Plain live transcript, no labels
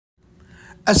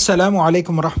Assalamu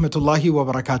alaikum wa rahmatullahi wa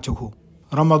barakatuhu.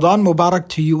 Ramadan Mubarak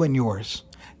to you and yours.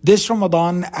 This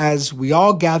Ramadan, as we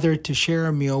all gather to share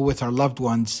a meal with our loved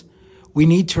ones, we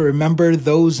need to remember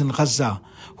those in Gaza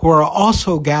who are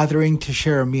also gathering to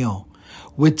share a meal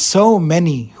with so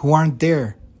many who aren't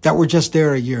there that were just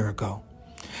there a year ago.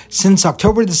 Since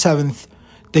October the 7th,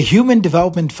 the Human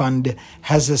Development Fund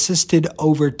has assisted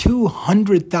over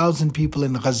 200,000 people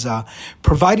in Gaza,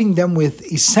 providing them with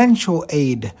essential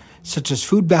aid such as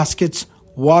food baskets,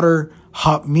 water,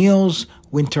 hot meals,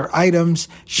 winter items,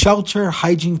 shelter,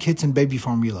 hygiene kits, and baby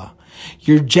formula.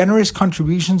 Your generous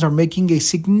contributions are making a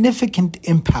significant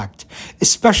impact,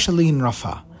 especially in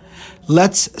Rafah.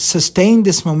 Let's sustain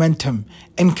this momentum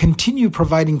and continue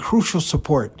providing crucial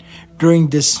support during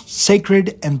this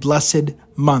sacred and blessed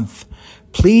month.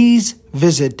 Please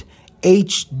visit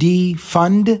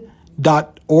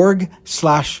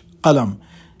hdfund.org/qalam.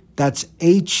 That's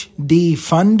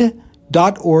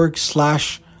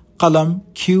hdfund.org/qalam,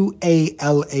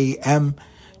 QALAM,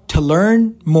 to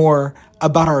learn more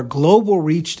about our global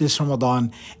reach this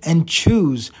Ramadan and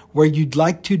choose where you'd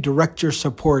like to direct your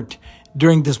support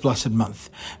during this blessed month.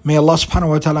 May Allah subhanahu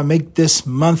wa ta'ala make this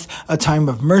month a time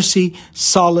of mercy,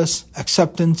 solace,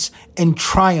 acceptance, and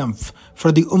triumph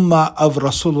for the ummah of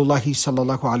Rasulullah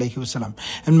sallallahu alayhi wasallam.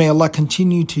 And may Allah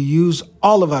continue to use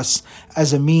all of us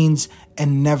as a means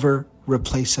and never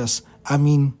replace us.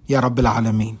 Ameen ya Rabbil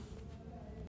Alameen.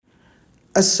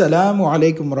 Assalamu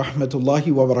alaikum wa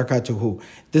rahmatullahi wa barakatuhu.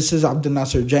 This is Abdul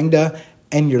Nasser Jangda,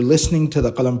 and you're listening to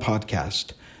the Qalam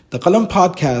Podcast. The Qalam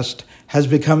Podcast has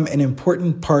become an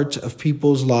important part of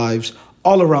people's lives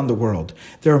all around the world.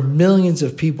 There are millions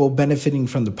of people benefiting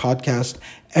from the podcast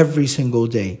every single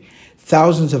day.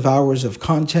 Thousands of hours of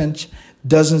content,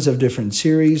 dozens of different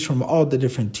series from all the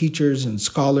different teachers and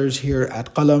scholars here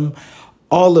at Qalam.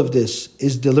 All of this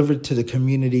is delivered to the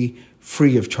community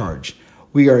free of charge.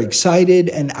 We are excited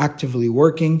and actively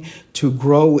working to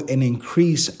grow and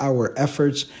increase our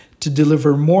efforts to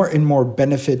deliver more and more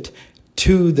benefit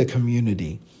to the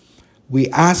community. We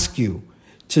ask you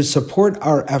to support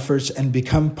our efforts and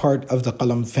become part of the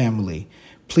Qalam family.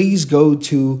 Please go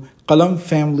to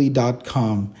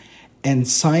qalamfamily.com and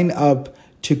sign up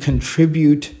to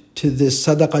contribute to this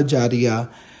sadaqah jariyah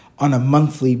on a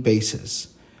monthly basis.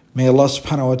 May Allah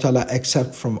subhanahu wa ta'ala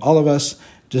accept from all of us.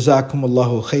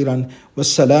 Jazakumullahu khairan.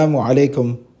 Wassalamu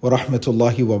alaikum wa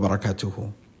rahmatullahi wa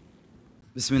barakatuhu.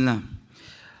 Bismillah.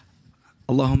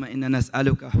 Allahumma inna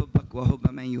nas'aluka hubbak wa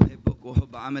hubba man yuhibbuk wa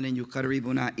hubba amalan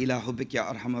yuqarribuna ila hubbik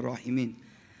ya arhamar rahimin.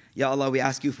 Ya Allah, we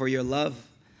ask you for your love.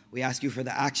 We ask you for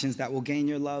the actions that will gain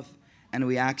your love. And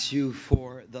we ask you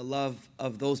for the love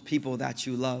of those people that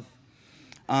you love.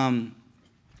 I'm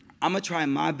going to try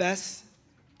my best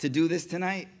to do this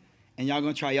tonight. And y'all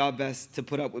going to try y'all best to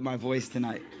put up with my voice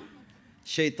tonight.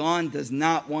 Shaitan does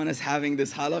not want us having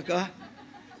this halaqah.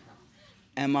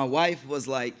 And my wife was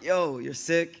like, yo, you're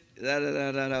sick,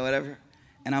 whatever.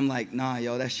 And I'm like, nah,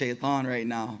 yo, that's shaitan right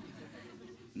now.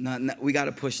 No, we got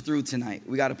to push through tonight.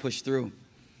 We got to push through.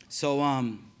 So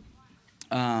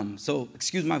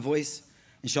excuse my voice,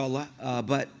 inshallah.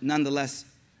 But nonetheless,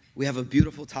 we have a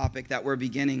beautiful topic that we're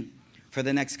beginning for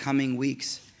the next coming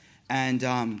weeks. And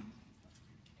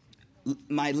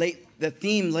the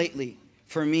theme lately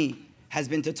for me has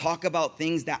been to talk about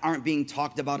things that aren't being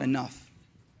talked about enough.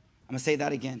 I'm going to say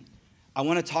that again. I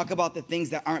want to talk about the things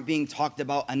that aren't being talked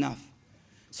about enough.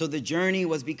 So the journey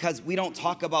was because we don't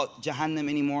talk about Jahannam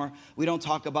anymore. We don't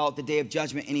talk about the Day of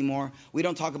Judgment anymore. We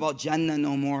don't talk about Jannah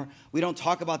no more. We don't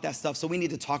talk about that stuff, so we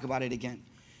need to talk about it again.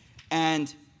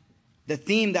 And the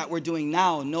theme that we're doing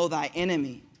now, Know Thy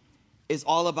Enemy, is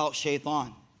all about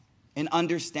shaitan and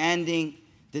understanding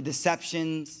the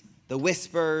deceptions, the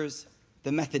whispers,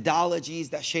 the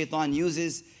methodologies that shaitan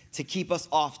uses to keep us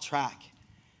off track.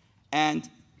 And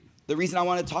the reason I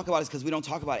want to talk about it is because we don't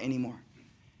talk about it anymore.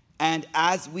 And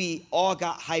as we all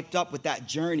got hyped up with that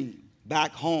journey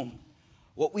back home,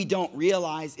 what we don't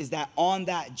realize is that on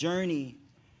that journey,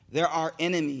 there are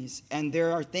enemies and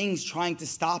there are things trying to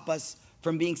stop us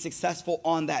from being successful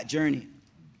on that journey.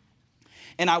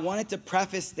 And I wanted to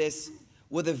preface this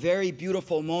with a very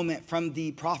beautiful moment from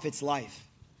the Prophet's life,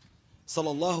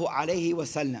 sallallahu alaihi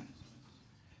wasallam.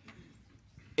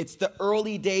 It's the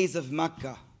early days of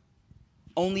Mecca.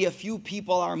 Only a few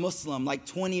people are Muslim, like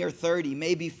 20 or 30,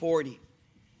 maybe 40.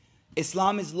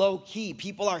 Islam is low key.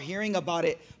 People are hearing about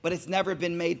it, but it's never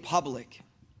been made public.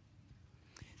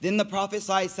 Then the Prophet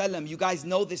ﷺ, you guys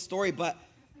know this story, but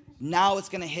now it's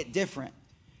going to hit different.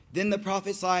 Then the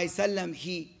Prophet ﷺ,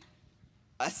 he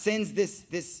ascends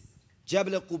this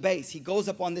Jabal Qubais. He goes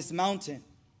up on this mountain.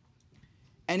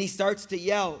 And he starts to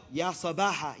yell, Ya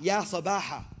Sabaha, Ya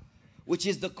Sabaha, which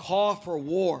is the call for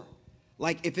war.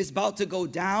 Like if it's about to go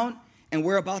down and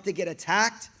we're about to get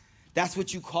attacked, that's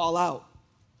what you call out.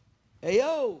 Hey,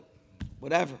 yo,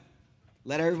 whatever.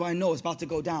 Let everybody know it's about to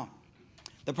go down.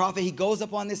 The Prophet, he goes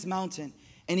up on this mountain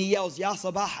and he yells, Ya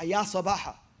Sabaha, Ya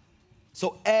Sabaha.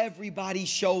 So everybody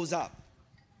shows up.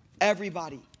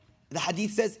 Everybody. The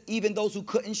hadith says even those who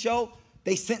couldn't show,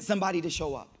 they sent somebody to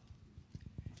show up.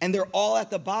 And they're all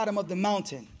at the bottom of the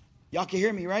mountain. Y'all can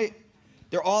hear me, right?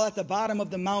 They're all at the bottom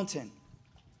of the mountain.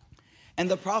 And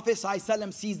the Prophet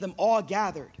ﷺ sees them all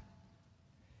gathered.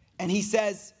 And he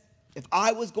says, if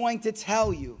I was going to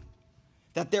tell you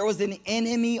that there was an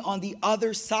enemy on the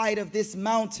other side of this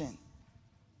mountain,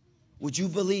 would you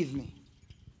believe me?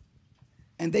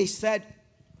 And they said,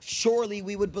 surely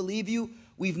we would believe you.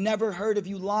 We've never heard of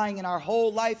you lying in our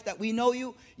whole life that we know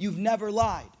you. You've never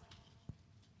lied.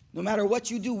 No matter what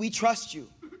you do, we trust you.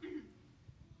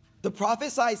 The Prophet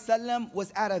ﷺ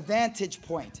was at a vantage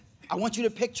point. I want you to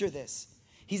picture this.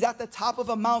 He's at the top of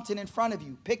a mountain in front of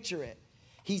you. Picture it.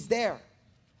 He's there.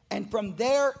 And from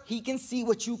there, he can see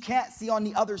what you can't see on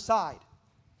the other side.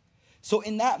 So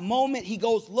in that moment, he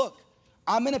goes, look,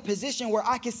 I'm in a position where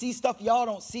I can see stuff y'all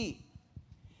don't see.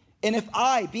 And if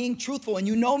I, being truthful, and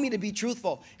you know me to be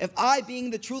truthful, if I,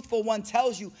 being the truthful one,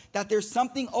 tells you that there's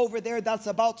something over there that's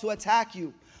about to attack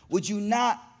you, would you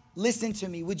not listen to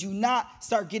me? Would you not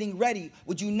start getting ready?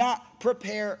 Would you not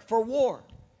prepare for war?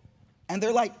 And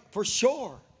they're like, for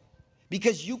sure,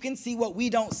 because you can see what we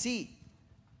don't see.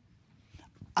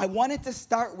 I wanted to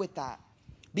start with that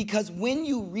because when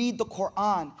you read the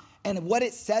Quran and what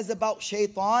it says about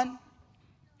Shaitan,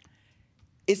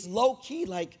 it's low-key,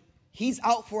 like he's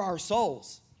out for our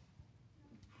souls.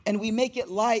 And we make it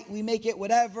light, we make it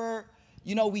whatever.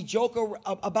 You know, we joke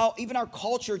about, even our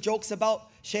culture jokes about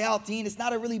shayateen. It's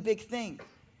not a really big thing.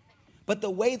 But the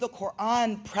way the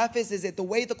Quran prefaces it, the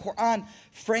way the Quran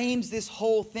frames this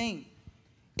whole thing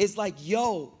is like,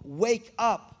 yo, wake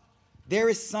up. There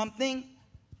is something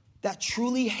that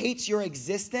truly hates your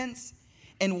existence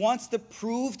and wants to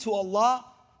prove to Allah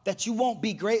that you won't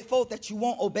be grateful, that you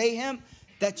won't obey Him,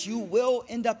 that you will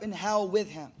end up in hell with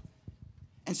Him.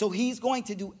 And so He's going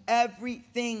to do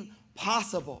everything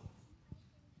possible.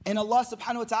 And Allah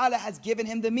subhanahu wa ta'ala has given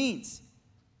him the means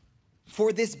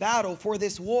for this battle, for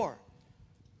this war.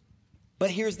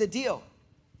 But here's the deal.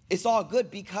 It's all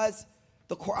good because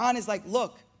the Quran is like,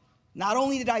 look, not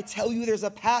only did I tell you there's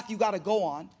a path you got to go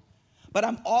on, but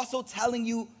I'm also telling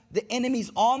you the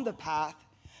enemy's on the path,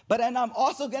 but then I'm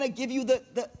also going to give you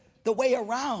the way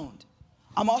around.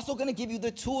 I'm also going to give you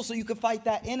the tools so you can fight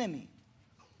that enemy.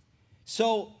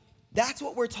 So that's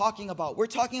what we're talking about. We're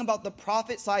talking about the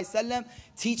Prophet ﷺ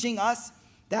teaching us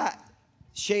that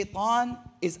Shaitan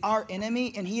is our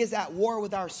enemy and he is at war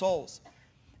with our souls.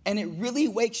 And it really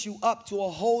wakes you up to a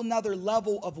whole nother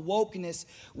level of wokeness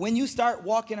when you start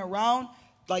walking around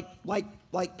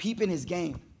like peeping his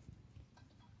game.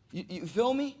 You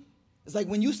feel me? It's like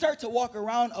when you start to walk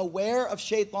around aware of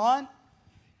Shaitan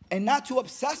and not to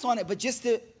obsess on it, but just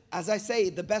to, as I say,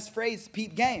 the best phrase,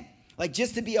 peep game. Like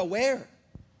just to be aware.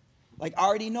 Like I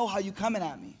already know how you coming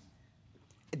at me.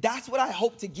 That's what I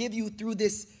hope to give you through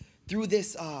this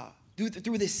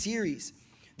series.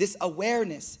 This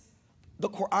awareness. The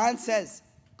Quran says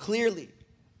clearly,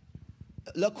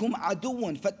 "Lakum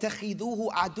aduwwun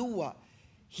fattakhiduhu aduwwa."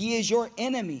 He is your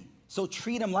enemy, so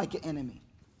treat him like an enemy.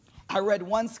 I read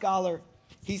one scholar,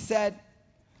 he said,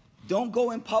 don't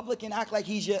go in public and act like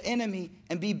he's your enemy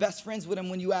and be best friends with him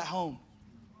when you at home.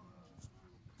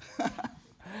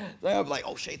 I'm like,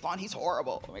 oh, Shaitan, he's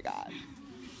horrible. Oh my God.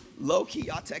 Low-key,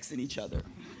 y'all texting each other.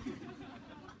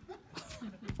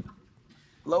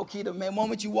 Low-key, the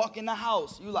moment you walk in the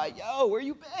house, you like, yo, where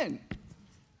you been?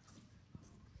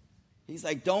 He's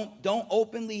like, don't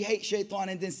openly hate Shaitan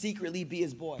and then secretly be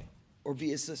his boy or be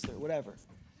his sister, whatever.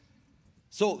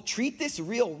 So treat this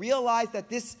real. Realize that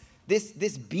this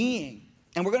being,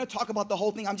 and we're going to talk about the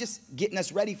whole thing. I'm just getting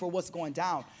us ready for what's going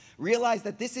down. Realize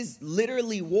that this is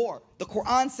literally war. The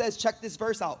Quran says, check this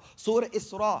verse out. Surah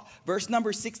Isra, verse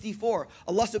number 64.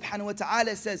 Allah subhanahu wa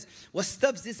ta'ala says,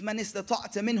 وَاسْتَفْزِزْ مَنِ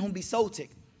اسْتَطَعْتَ مِنْهُمْ بِصَوْتِكَ.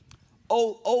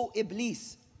 O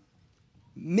Iblis,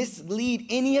 mislead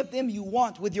any of them you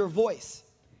want with your voice.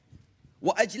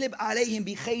 وَأَجْلِبْ عَلَيْهِمْ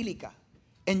بِخَيْلِكَ.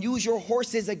 And use your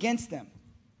horses against them.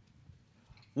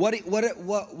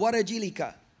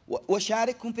 وَرَجِلِكَ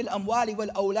وَشَارِكْهُمْ فِي الْأَمْوَالِ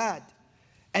وَالْأَوْلَادِ.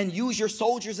 And use your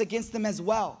soldiers against them as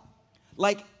well.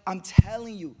 Like, I'm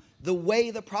telling you, the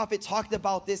way the Prophet talked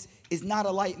about this is not a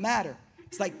light matter.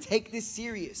 It's like, take this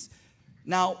serious.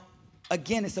 Now,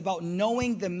 again, it's about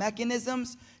knowing the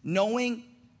mechanisms, knowing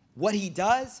what he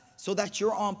does so that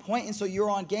you're on point and so you're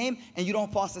on game and you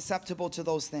don't fall susceptible to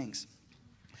those things.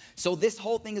 So this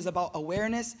whole thing is about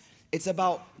awareness. It's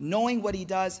about knowing what he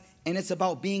does, and it's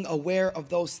about being aware of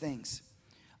those things.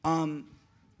 And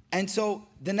so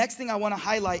the next thing I want to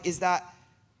highlight is that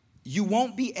you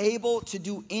won't be able to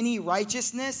do any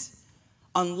righteousness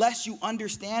unless you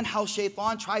understand how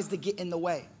Shaitan tries to get in the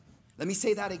way. Let me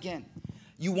say that again.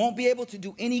 You won't be able to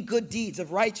do any good deeds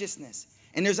of righteousness.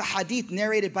 And there's a hadith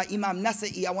narrated by Imam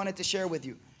Nasa'i I wanted to share with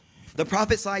you. The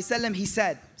Prophet ﷺ, he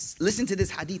said, listen to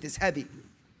this hadith, it's heavy.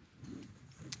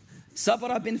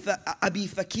 Sabra bin Abi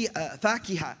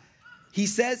Fakiha, he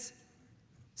says,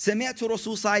 سمعت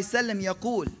رسول صلى الله عليه وسلم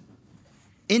يقول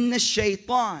إن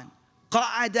الشيطان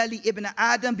قعد لابن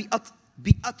آدم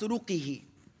بأطرقه.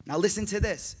 Now listen to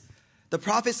this. The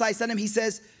Prophet ﷺ, he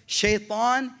says,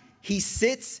 Shaitan, he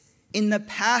sits in the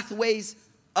pathways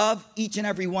of each and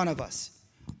every one of us.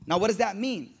 Now what does that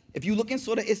mean? If you look in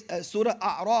Surah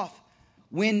A'raf,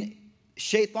 when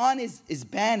Shaitan is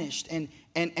banished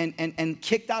and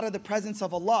kicked out of the presence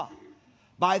of Allah.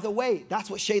 By the way, that's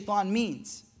what Shaitan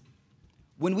means.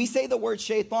 When we say the word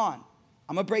Shaitan,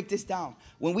 I'm going to break this down.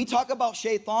 When we talk about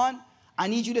Shaitan, I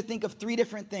need you to think of 3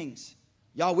 different things.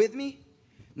 Y'all with me?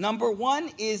 Number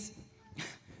 1 is,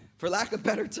 for lack of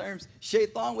better terms,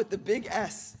 Shaitan with the big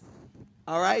S.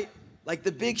 All right? Like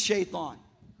the big Shaitan.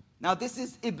 Now this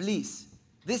is Iblis.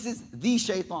 This is the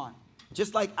Shaitan.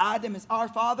 Just like Adam is our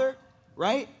father,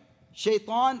 right?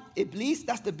 Shaitan, Iblis,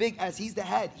 that's the big S. He's the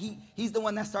head. He's the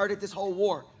one that started this whole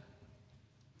war.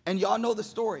 And y'all know the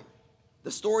story.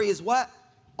 The story is what?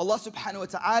 Allah subhanahu wa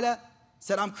ta'ala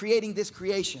said, I'm creating this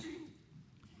creation.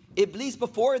 Iblis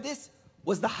before this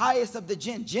was the highest of the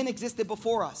jinn. Jinn existed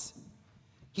before us.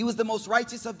 He was the most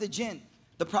righteous of the jinn.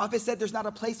 The Prophet said there's not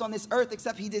a place on this earth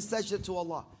except he did sajda to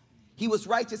Allah. He was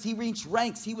righteous. He reached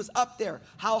ranks. He was up there.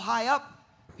 How high up?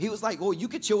 He was like, oh, you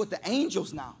could chill with the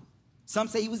angels now. Some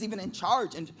say he was even in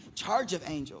charge of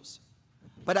angels.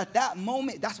 But at that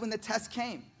moment, that's when the test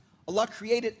came. Allah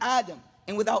created Adam,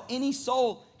 and without any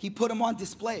soul, he put him on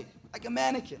display, like a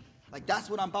mannequin. Like, that's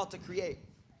what I'm about to create.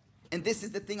 And this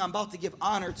is the thing I'm about to give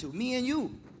honor to, me and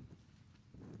you.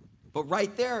 But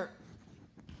right there,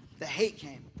 the hate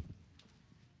came.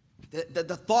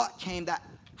 The thought came that,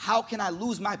 how can I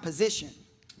lose my position?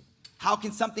 How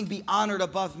can something be honored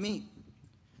above me?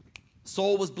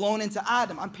 Soul was blown into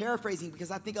Adam. I'm paraphrasing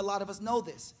because I think a lot of us know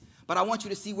this. But I want you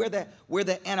to see where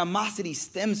the animosity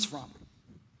stems from.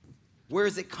 Where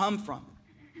does it come from?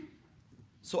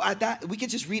 So at that, we can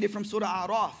just read it from Surah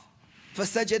A'raf.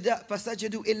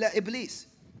 فَسَجَدُوا إِلَّا إِبْلِيسِ.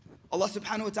 Allah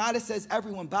subhanahu wa ta'ala says,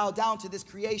 everyone bow down to this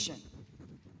creation.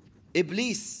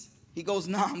 Iblis, he goes,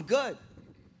 nah, I'm good.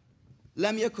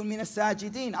 لَمْ يَكُنْ مِنَ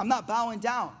السَّاجِدِينَ. I'm not bowing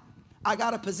down. I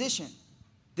got a position.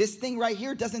 This thing right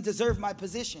here doesn't deserve my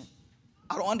position.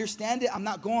 I don't understand it. I'm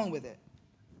not going with it.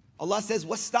 Allah says,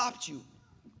 what stopped you?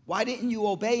 Why didn't you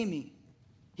obey me?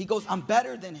 He goes, I'm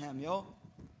better than him, yo.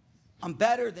 I'm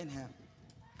better than him.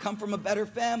 Come from a better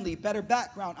family, better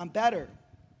background. I'm better.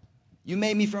 You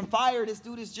made me from fire. This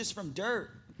dude is just from dirt.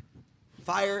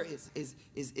 Fire is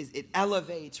it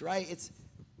elevates, right? It's,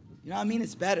 you know what I mean?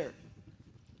 It's better.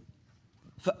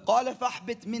 قَالَ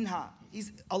فَأْحْبِتْ مِنْهَا.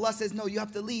 Allah says, no, you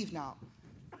have to leave now.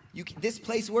 This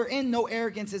place we're in, no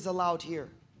arrogance is allowed here.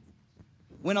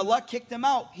 When Allah kicked him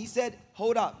out, he said,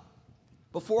 hold up,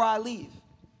 before I leave.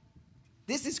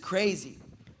 This is crazy.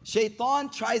 Shaitan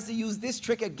tries to use this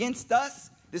trick against us.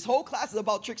 This whole class is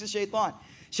about tricks of Shaitan.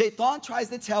 Shaitan tries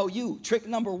to tell you, trick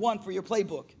number 1 for your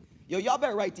playbook. Yo, y'all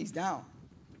better write these down.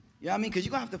 You know what I mean? Because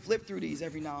you're going to have to flip through these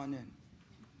every now and then.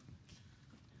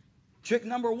 Trick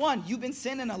number 1, you've been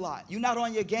sinning a lot. You're not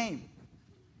on your game.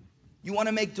 You want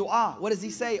to make dua. What does he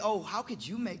say? Oh, how could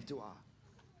you make dua?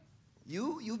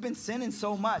 You've been sinning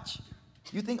so much.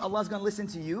 You think Allah's going to listen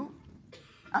to you?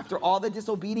 After all the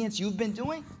disobedience you've been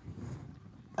doing?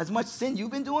 As much sin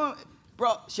you've been doing?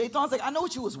 Bro, Shaitan's like, I know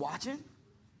what you was watching.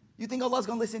 You think Allah's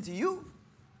going to listen to you?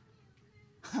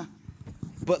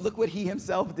 But look what he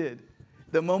himself did.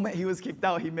 The moment he was kicked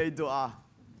out, he made dua.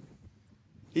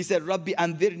 He said, Rabbi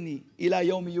anzirni ila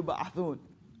yawmi yub'athun.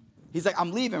 He's like,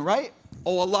 I'm leaving, right?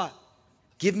 Oh Allah,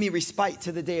 give me respite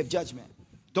to the day of judgment.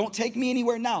 Don't take me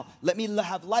anywhere now. Let me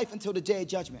have life until the day of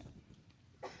judgment.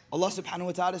 Allah subhanahu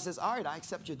wa ta'ala says, all right, I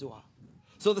accept your dua.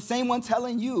 So the same one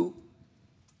telling you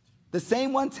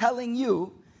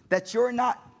that you're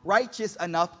not righteous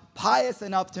enough, pious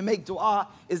enough to make dua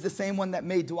is the same one that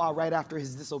made dua right after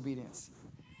his disobedience.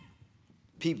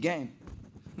 Peep game.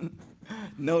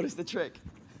 Notice the trick.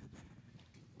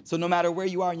 So no matter where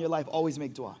you are in your life, always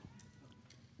make dua.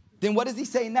 Then what does he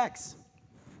say next?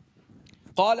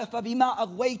 قَالَ فَبِمَا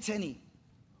أَغْوَيْتَنِي.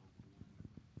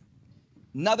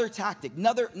 Another tactic,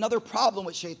 another problem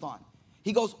with shaitan.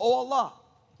 He goes, oh Allah,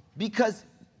 because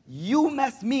you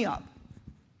messed me up.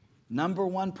 Number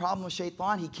one problem with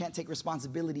shaitan, he can't take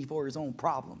responsibility for his own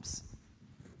problems.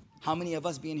 How many of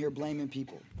us be in here blaming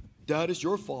people? Dad, it's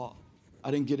your fault.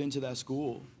 I didn't get into that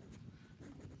school.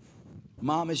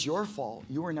 Mom, it's your fault.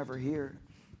 You were never here.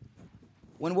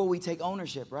 When will we take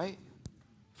ownership, right?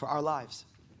 For our lives.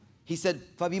 He said,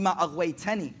 فَبِمَا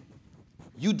أَغْوَيْتَنِي.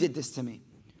 You did this to me.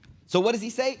 So what does he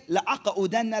say?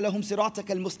 لَأَقْعُدَنَّ لَهُمْ صِرَاطَكَ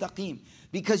الْمُسْتَقِيمِ.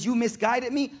 Because you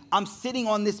misguided me, I'm sitting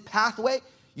on this pathway.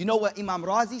 You know what Imam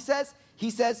Razi says? He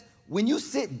says, when you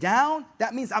sit down,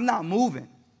 that means I'm not moving.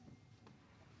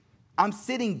 I'm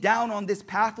sitting down on this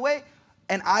pathway,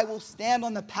 and I will stand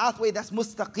on the pathway that's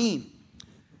mustaqim.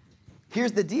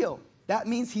 Here's the deal. That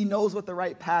means he knows what the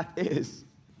right path is.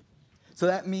 So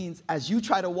that means as you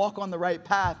try to walk on the right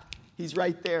path, he's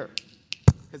right there.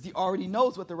 Because he already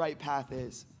knows what the right path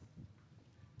is.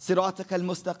 صِرَاطَكَ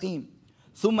الْمُسْتَقِيمِ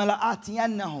ثُمَّ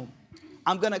لَآتِيَنَّهُمْ.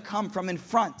 I'm going to come from in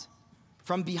front,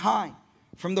 from behind,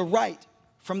 from the right,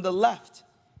 from the left.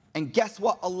 And guess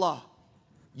what, Allah?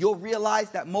 You'll realize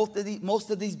that most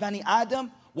of these Bani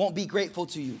Adam won't be grateful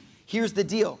to you. Here's the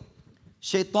deal.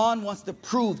 Shaitan wants to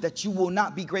prove that you will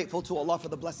not be grateful to Allah for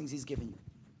the blessings He's given you.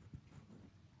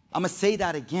 I'm going to say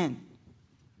that again.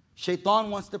 Shaitan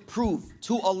wants to prove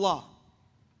to Allah.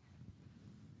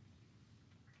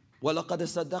 وَلَقَدْ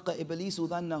صَدَّقَ إِبْلِيسُ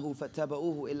ظَنَّهُ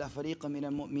فَاتَّبَعُوهُ إِلَّا فَرِيقًا مِنَ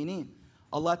الْمُؤْمِنِينَ.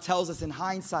 Allah tells us in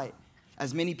hindsight,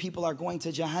 as many people are going to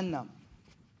Jahannam,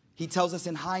 He tells us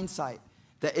in hindsight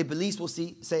that Iblis will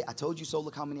say, I told you so,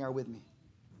 look how many are with me.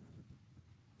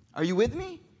 Are you with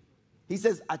me? He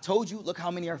says, I told you, look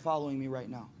how many are following me right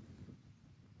now.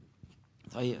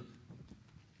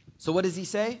 So what does he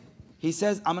say? He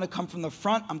says, I'm going to come from the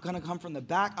front, I'm going to come from the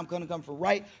back, I'm going to come from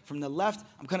right, from the left,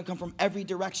 I'm going to come from every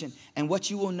direction. And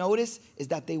what you will notice is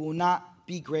that they will not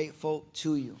be grateful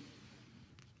to you.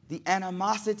 The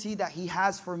animosity that he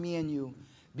has for me and you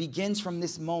begins from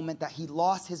this moment that he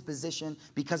lost his position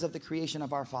because of the creation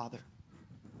of our Father.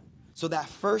 So that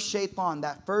first shaitan,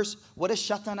 what does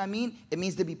shaitana mean? It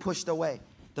means to be pushed away.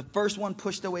 The first one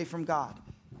pushed away from God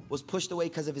was pushed away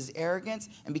because of his arrogance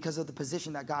and because of the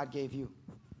position that God gave you.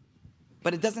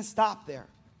 But it doesn't stop there.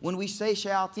 When we say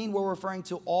shayateen, we're referring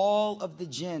to all of the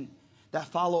jinn that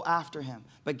follow after him.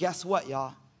 But guess what,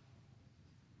 y'all?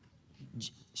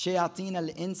 Shayateen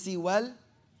al-insi wal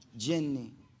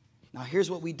jinni. Now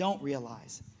here's what we don't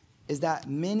realize, is that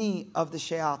many of the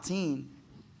shayateen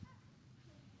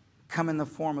come in the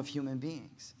form of human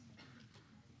beings.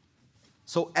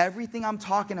 So everything I'm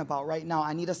talking about right now,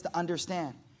 I need us to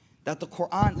understand that the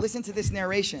Quran, listen to this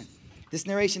narration. This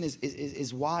narration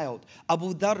is wild.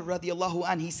 Abu Dharr radiallahu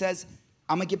anh, he says,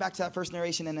 I'm going to get back to that first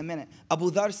narration in a minute. Abu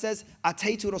Dharr says,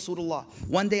 Ataytu Rasulullah.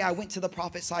 One day I went to the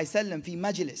Prophet sallallahu alaihi wasallam fi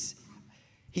majlis.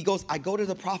 He goes, I go to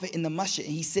the Prophet in the masjid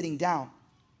and he's sitting down.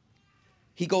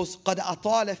 He goes, قَدْ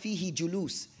أَطَالَ فِيهِ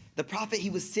جُلُوسٍ. The Prophet, he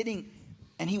was sitting,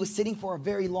 and he was sitting for a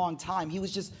very long time. He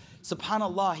was just,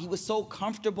 subhanAllah, he was so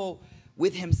comfortable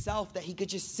with himself that he could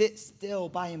just sit still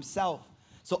by himself.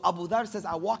 So Abu Dharr says,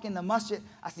 I walk in the masjid,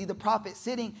 I see the Prophet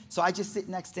sitting, so I just sit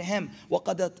next to him.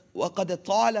 وَقَدْ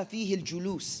طَالَ فِيهِ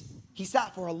الْجُلُوسِ. He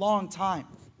sat for a long time.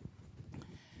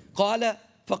 فَقَالَ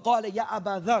يَا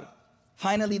أَبَا ذَرْ.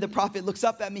 Finally, the Prophet looks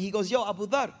up at me. He goes, yo, Abu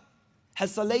Dharr,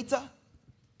 has salayta?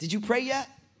 Did you pray yet?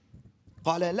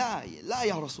 قَالَ لَا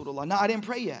يَا رَسُولُ اللَّهِ. No, I didn't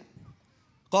pray yet.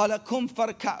 قَالَ كُمْ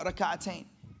فَرْكَعْ رَكَعَتَيْن.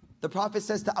 The Prophet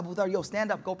says to Abu Dharr, yo,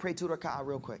 stand up, go pray 2 raka'ah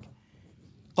real quick.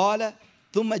 قَالَ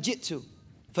ثُمَّ جِئْتُ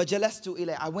فَجَلَسْتُ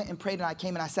إِلَيْهِ. I went and prayed and I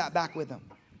came and I sat back with him.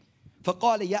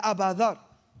 فَقَالَ يَا أَبَا ذَرْ.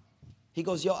 He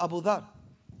goes, yo, Abu Dharr.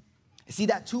 See,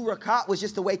 that 2 raka'ah was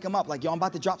just to wake him up. Like, yo, I'm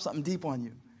about to drop something deep on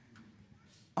you.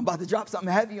 I'm about to drop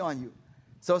something heavy on you.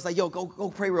 So it's like, yo, go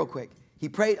pray real quick. He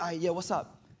prayed, yo, what's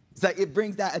up? It's like, it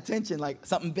brings that attention, like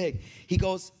something big. He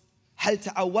goes, هَلْ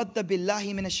تَعَوَّدَّ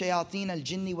بِاللَّهِ مِنَ الشَّيَاطِينَ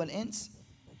الْجِنِّ وَالْإِنسِ.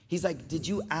 He's like, did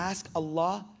you ask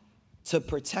Allah to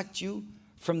protect you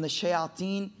from the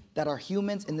shayateen that are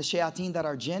humans and the shayateen that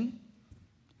are jinn?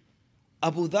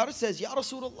 Abu Dharr says, Ya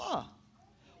Rasulullah,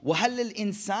 وَهَلْ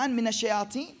الْإِنسَانِ مِنَ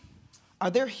الشَّيَاطِينَ. Are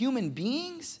there human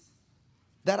beings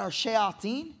that are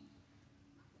shayateen?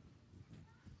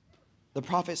 The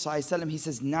Prophet ﷺ, he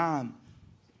says, Naam,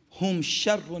 hum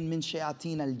sharrun min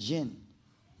shayateen al-jinn.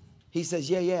 He says,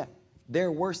 yeah,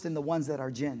 they're worse than the ones that are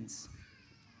jinns.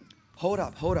 Hold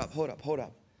up.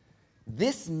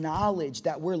 This knowledge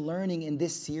that we're learning in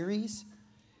this series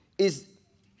is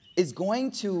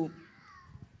going to,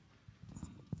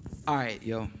 all right,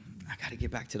 yo, I got to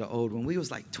get back to the old one. We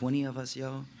was like 20 of us,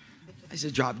 yo. I used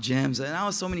to drop gems. And I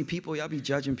was so many people. Y'all be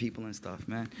judging people and stuff,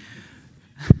 man.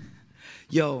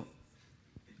 Yo,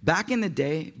 back in the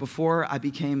day, before I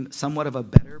became somewhat of a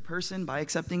better person by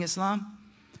accepting Islam,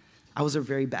 I was a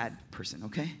very bad person,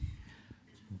 okay?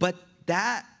 But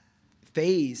that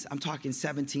phase, I'm talking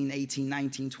 17, 18,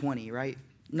 19, 20, right?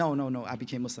 No, I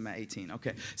became Muslim at 18,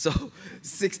 okay? So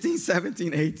 16,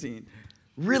 17, 18.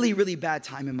 Really, really bad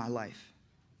time in my life.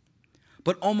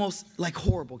 But almost like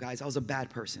horrible, guys. I was a bad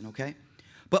person, okay?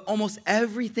 But almost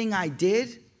everything I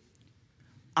did,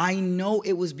 I know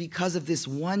it was because of this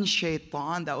one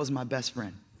shaitan that was my best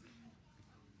friend.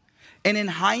 And in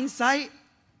hindsight,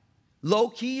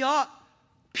 low-key, y'all,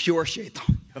 pure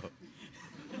shaitan.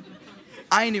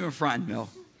 I ain't even fronting, no.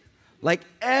 Like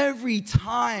every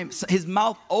time his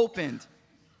mouth opened,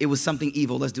 it was something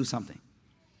evil. Let's do something.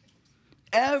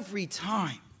 Every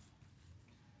time.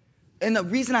 And the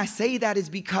reason I say that is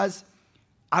because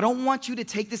I don't want you to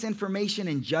take this information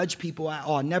and judge people at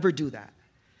all. Never do that.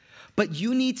 But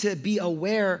you need to be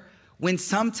aware when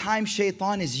sometimes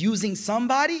shaitan is using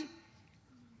somebody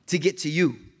to get to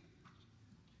you.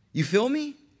 You feel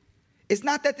me? It's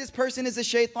not that this person is a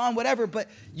shaitan, whatever, but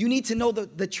you need to know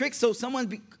the trick. So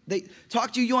they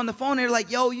talk to you on the phone and they're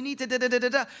like, yo, you need to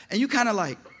da-da-da-da-da. And you kind of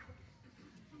like,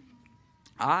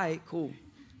 all right, cool.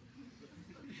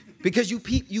 Because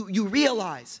you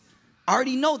realize, I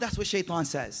already know that's what shaitan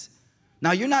says.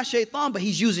 Now, you're not shaitan, but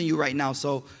he's using you right now.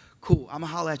 So, cool, I'm going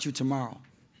to holler at you tomorrow.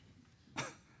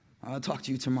 I'm going to talk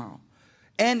to you tomorrow.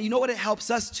 And you know what it helps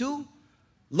us too?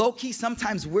 Low-key,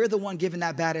 sometimes we're the one giving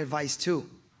that bad advice too.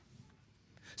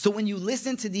 So when you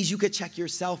listen to these, you could check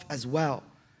yourself as well.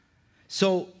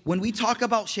 So when we talk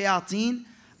about shayateen,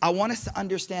 I want us to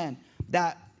understand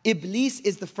that Iblis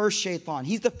is the first shaitan.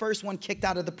 He's the first one kicked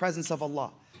out of the presence of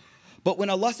Allah. But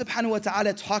when Allah subhanahu wa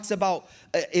ta'ala talks about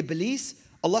Iblis,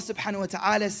 Allah subhanahu wa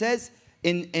ta'ala says,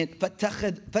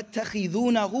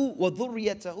 فَاتَّخِذُونَهُ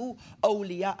وَذُرِّيَّتَهُ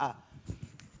أَوْلِيَاءَ.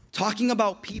 Talking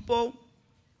about people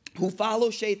who follow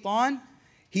shaitan,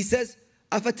 he says,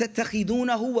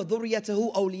 أَفَتَتَّخِذُونَهُ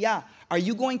وَذُرِّيَّتَهُ أَوْلِيَاءَ. Are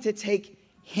you going to take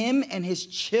him and his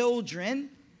children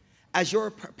as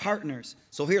your partners?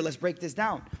 So here, let's break this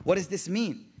down. What does this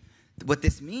mean? What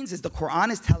this means is the Quran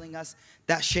is telling us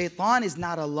that shaitan is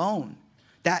not alone.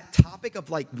 That topic of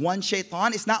like one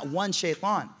shaitan, it's not one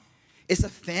shaitan. It's a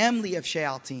family of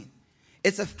shayateen.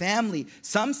 It's a family.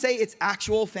 Some say it's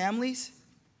actual families.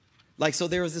 Like, so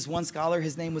there was this one scholar,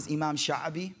 his name was Imam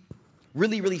Sha'abi.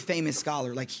 Really, really famous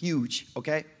scholar, like huge,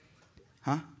 okay?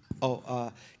 Huh?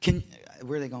 Oh,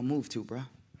 where are they gonna move to, bro?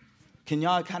 Can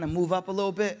y'all kind of move up a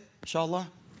little bit, inshallah?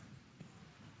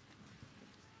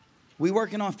 We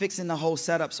working on fixing the whole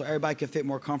setup so everybody can fit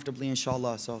more comfortably,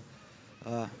 inshallah. So,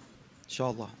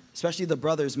 inshallah. Especially the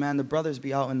brothers, man. The brothers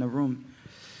be out in the room.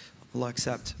 Allah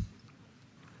accept.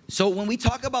 So when we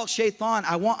talk about shaitan,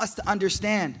 I want us to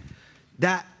understand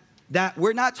that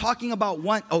we're not talking about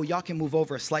one. Oh, y'all can move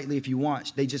over slightly if you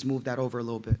want. They just moved that over a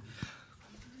little bit.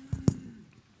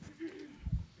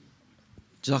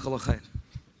 Jazakallah khair.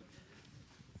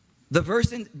 The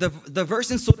verse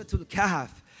in Surah Al-Kahf,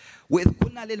 وَإِذْ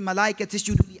قُلْنَا لِلْمَلَائِكَةِ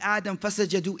اسْجُدُوا لِآدَمَ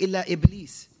فَسَجَدُوا إِلَّا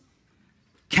إِبْلِيسَ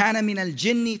كَانَ مِنَ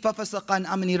الْجِنِّ فَفَسَقَ عَنْ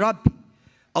أَمْرِ رَبِّهِ.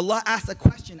 Allah asked a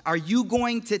question, are you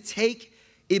going to take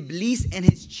Iblis and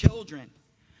his children?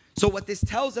 So what this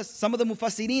tells us, some of the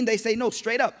mufassirin, they say, no,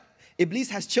 straight up, Iblis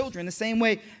has children. The same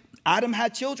way Adam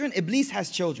had children, Iblis has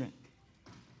children.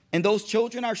 And those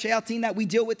children are shayateen that we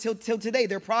deal with till today.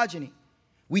 They're progeny.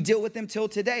 We deal with them till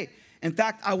today. In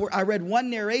fact, I read one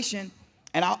narration,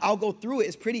 and I'll go through it.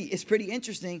 It's pretty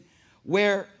interesting,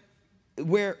 where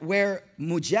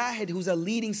Mujahid, who's a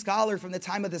leading scholar from the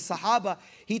time of the Sahaba,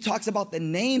 he talks about the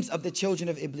names of the children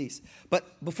of Iblis. But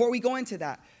before we go into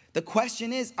that, the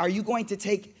question is, are you going to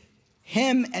take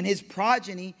him and his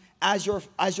progeny as your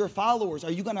followers?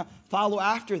 Are you going to follow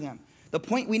after them? The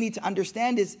point we need to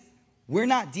understand is we're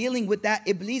not dealing with that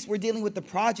Iblis, we're dealing with the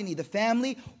progeny, the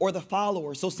family, or the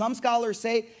followers. So some scholars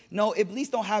say, no, Iblis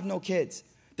don't have no kids.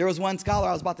 There was one scholar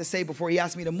I was about to say before he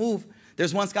asked me to move.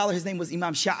 There's one scholar, his name was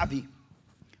Imam Sha'abi.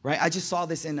 Right? I just saw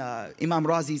this in Imam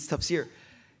Razi's tafsir.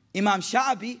 Imam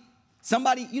Sha'abi,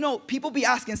 somebody, people be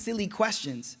asking silly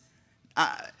questions.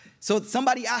 So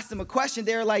somebody asked him a question.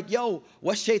 They're like, yo,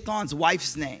 what's Shaitan's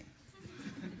wife's name?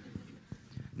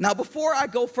 Now, before I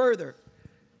go further,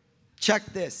 check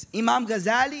this. Imam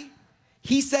Ghazali,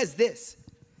 he says this.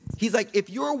 He's like,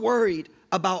 if you're worried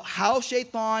about how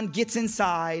Shaitan gets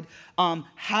inside,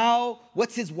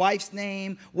 what's his wife's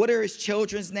name, what are his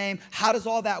children's name, how does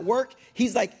all that work?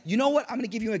 He's like, you know what? I'm going to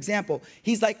give you an example.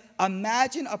 He's like,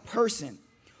 imagine a person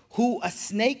who a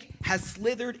snake has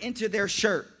slithered into their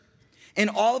shirt. And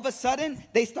all of a sudden,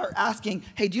 they start asking,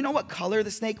 hey, do you know what color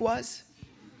the snake was?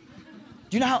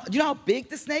 Do you know how big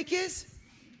the snake is?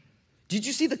 Did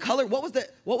you see the color? What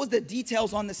was the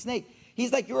details on the snake?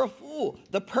 He's like, you're a fool.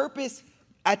 The purpose,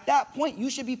 at that point, you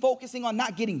should be focusing on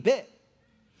not getting bit.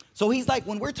 So he's like,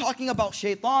 when we're talking about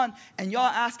shaitan, and y'all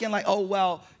asking like, oh,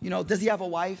 well, does he have a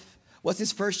wife? What's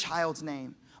his first child's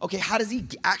name? Okay, how does he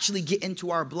actually get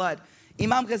into our blood?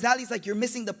 Imam Ghazali's like, you're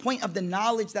missing the point of the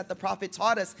knowledge that the Prophet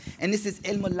taught us. And this is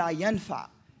ilmul la yanfa.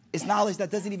 It's knowledge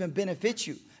that doesn't even benefit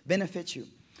you.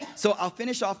 So I'll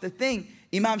finish off the thing.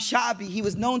 Imam Sha'bi, he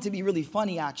was known to be really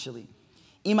funny, actually.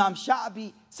 Imam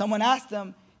Sha'bi, someone asked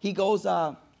him, he goes,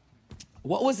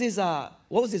 what was his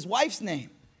wife's name?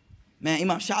 Man,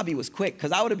 Imam Sha'bi was quick,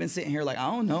 because I would have been sitting here like, I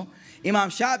don't know. Imam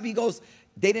Sha'bi goes,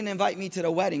 they didn't invite me to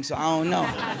the wedding, so I don't know.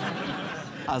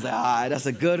 I was like, all right, that's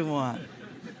a good one.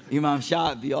 Imam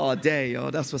Sha'bi all day,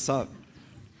 yo, that's what's up.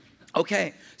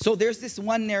 Okay, so there's this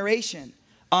one narration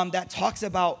that talks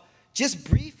about, just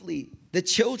briefly, the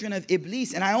children of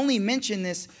Iblis. And I only mention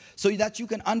this so that you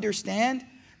can understand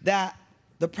that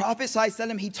the Prophet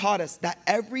ﷺ, he taught us that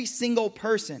every single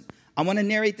person, I want to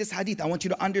narrate this hadith. I want you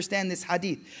to understand this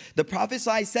hadith. The Prophet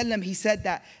ﷺ, he said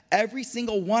that every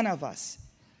single one of us,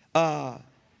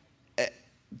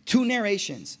 two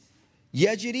narrations,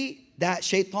 yajri, that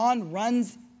shaitan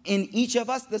runs in each of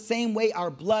us the same way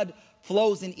our blood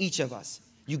flows in each of us.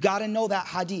 You got to know that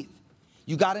hadith.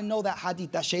 You got to know that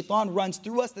hadith, that shaitan runs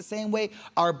through us the same way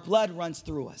our blood runs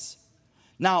through us.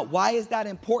 Now, why is that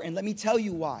important? Let me tell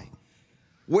you why.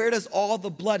 Where does all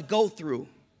the blood go through?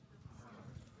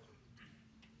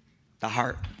 The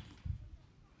heart.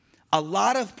 A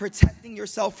lot of protecting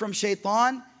yourself from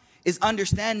shaitan is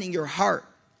understanding your heart.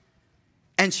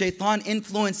 And shaitan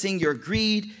influencing your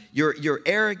greed, your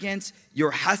arrogance,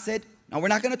 your hasad. Now, we're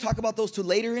not going to talk about those two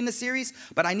later in the series,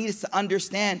 but I need us to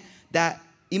understand that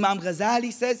Imam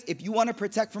Ghazali says, if you want to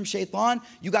protect from shaitan,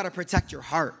 you got to protect your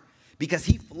heart. Because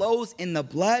he flows in the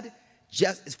blood,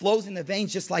 flows in the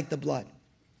veins just like the blood.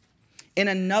 In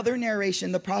another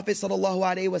narration, the Prophet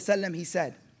ﷺ, he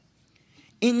said,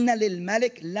 Inna lil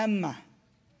malik lamma,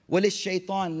 wa lil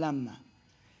shaitan lamma.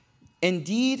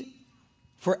 Indeed,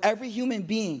 for every human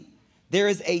being, there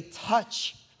is a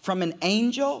touch from an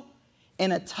angel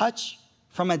and a touch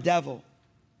from a devil,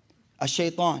 a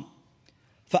shaitan.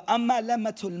 فَأَمَّا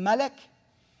لَمَّةُ الْمَلَكِ,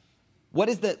 what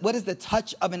is the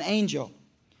touch of an angel?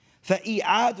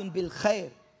 فَإِعَادٌ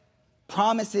بِالْخَيْرِ,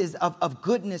 promises of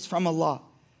goodness from Allah.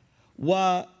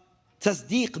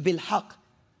 وَتَصْدِيقٌ بِالْحَقِّ,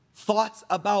 thoughts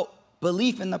about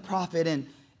belief in the Prophet and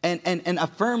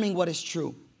affirming what is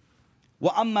true.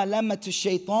 وَأَمَّا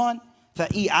لَمَّةُ الشَّيْطَانِ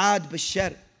فَإِعَادٌ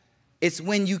بِالشَّرِّ, it's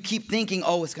when you keep thinking,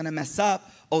 oh, it's going to mess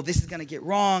up. Oh, this is going to get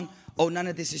wrong. Oh, none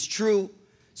of this is true.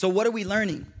 So what are we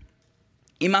learning?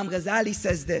 Imam Ghazali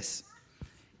says this.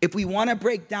 If we want to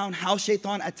break down how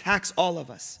shaitan attacks all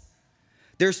of us,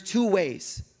 there's two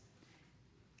ways.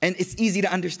 And it's easy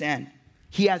to understand.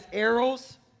 He has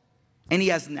arrows and he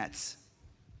has nets.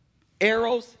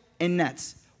 Arrows and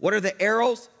nets. What are the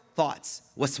arrows? Thoughts.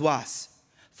 Waswas.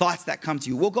 Thoughts that come to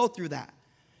you. We'll go through that.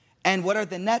 And what are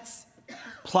the nets?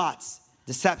 Plots,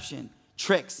 deception,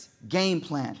 tricks, game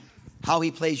plan, how he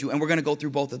plays you. And we're going to go through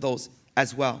both of those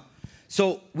as well.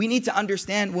 So we need to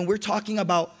understand when we're talking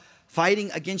about fighting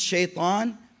against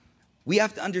shaitan, we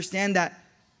have to understand that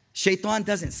shaitan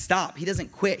doesn't stop. He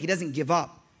doesn't quit. He doesn't give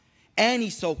up. And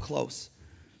he's so close.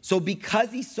 So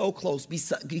because he's so close,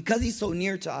 because he's so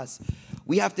near to us,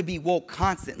 we have to be woke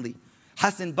constantly.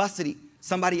 Hassan Basri,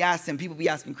 somebody asked him, people be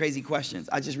asking crazy questions.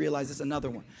 I just realized this is another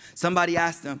one. Somebody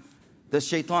asked him, does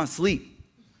shaitan sleep?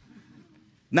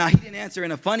 Now, he didn't answer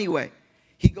in a funny way.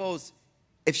 He goes,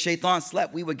 if shaitan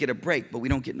slept, we would get a break, but we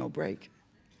don't get no break.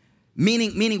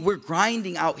 Meaning we're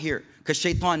grinding out here because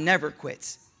shaitan never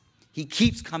quits. He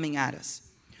keeps coming at us.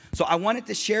 So I wanted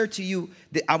to share with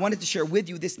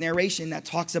you this narration that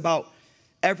talks about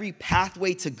every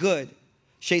pathway to good,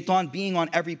 shaitan being on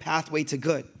every pathway to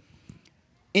good.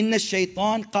 Inna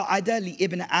shaitan qa'ada li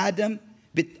ibn Adam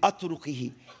bit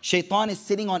atruqihi. Shaitan is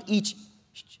sitting on each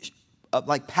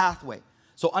pathway.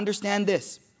 So understand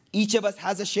this. Each of us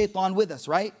has a shaitan with us,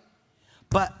 right?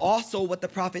 But also what the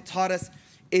Prophet taught us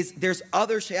is there's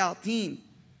other shayateen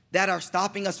that are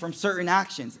stopping us from certain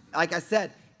actions. Like I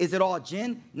said, is it all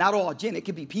jinn? Not all jinn. It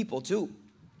could be people too.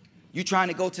 You trying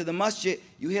to go to the masjid,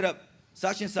 you hit up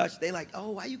such and such. They like,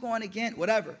 oh, why you going again?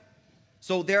 Whatever.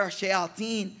 So there are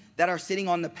shayateen that are sitting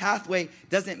on the pathway.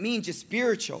 Doesn't mean just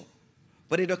spiritual,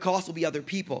 but it could also be other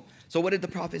people. So what did the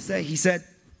Prophet say? He said,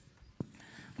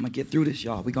 I'm going to get through this,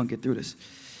 y'all. We're going to get through this.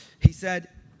 He said,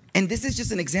 and this is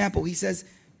just an example. He says,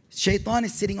 Shaitan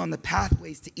is sitting on the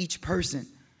pathways to each person.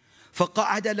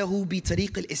 فَقَعَدَ لَهُ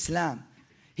بِطَرِيقِ الْإِسْلَامِ.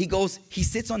 He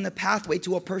sits on the pathway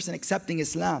to a person accepting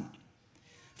Islam.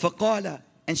 فَقَالَ,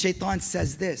 and Shaitan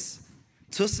says this,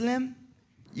 Tuslim,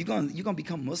 you're gonna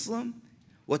become Muslim?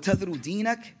 وَتَذْرُ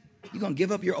دِينَك, you're gonna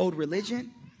give up your old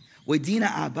religion? وَدِينَ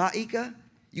آبَائِكَ,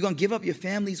 you're gonna give up your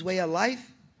family's way of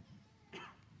life?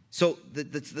 So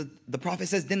the Prophet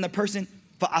says, then the person,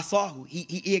 فَأَصَاهُ,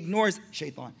 he ignores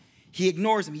Shaitan. He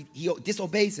ignores him, he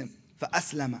disobeys him.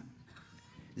 فَأَسْلَمَ.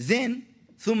 Then,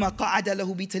 ثُمَّ قَعَدَ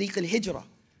لَهُ بِطَرِيقِ الْهِجْرَةِ.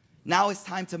 Now it's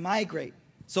time to migrate.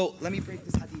 So let me break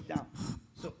this hadith down.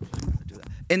 So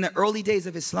in the early days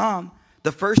of Islam,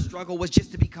 the first struggle was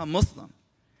just to become Muslim.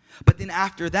 But then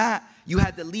after that, you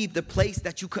had to leave the place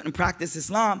that you couldn't practice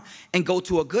Islam and go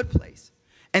to a good place.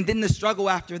 And then the struggle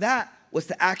after that was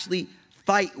to actually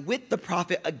fight with the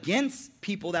Prophet against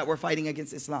people that were fighting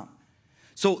against Islam.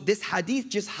 So this hadith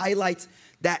just highlights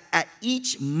that at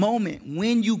each moment,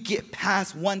 when you get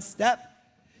past one step,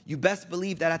 you best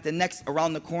believe that at the next,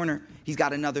 around the corner, he's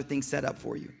got another thing set up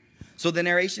for you. So the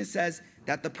narration says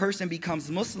that the person becomes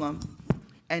Muslim,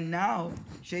 and now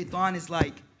Shaitan is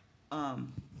like,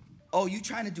 oh, you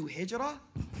trying to do hijrah?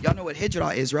 Y'all know what hijrah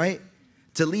is, right?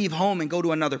 To leave home and go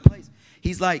to another place.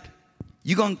 He's like,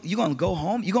 you gonna go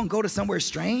home? You gonna go to somewhere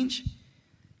strange?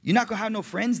 You're not gonna have no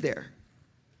friends there.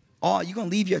 Oh, you gonna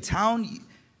leave your town?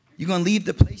 You gonna leave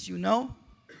the place you know?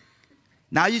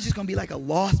 Now you're just gonna be like a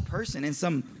lost person in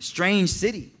some strange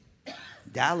city.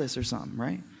 Dallas or something,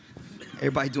 right?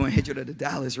 Everybody doing hijrah to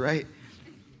Dallas, right?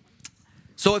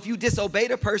 So if you disobey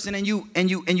the person and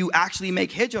you actually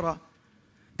make hijrah,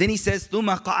 then he says,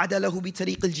 ثُمَّ قَعَدَ لَهُ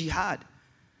بِطَرِيقِ الْجِهَادِ.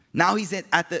 Now he's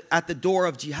at the door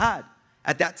of jihad.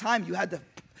 At that time, you had to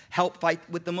help fight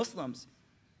with the Muslims.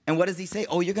 And what does he say?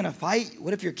 Oh, you're going to fight?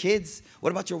 What if your kids?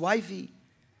 What about your wifey?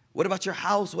 What about your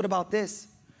house? What about this?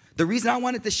 The reason I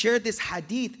wanted to share this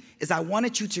hadith is I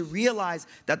wanted you to realize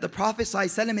that the Prophet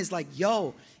ﷺ is like,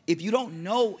 yo, if you don't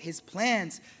know his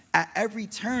plans, at every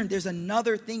turn, there's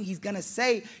another thing he's going to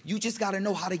say. You just got to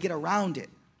know how to get around it.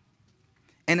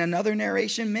 And another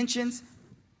narration mentions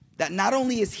that not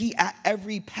only is he at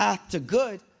every path to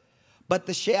good, but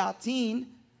the shayateen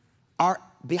are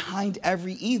behind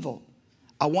every evil.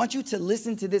 I want you to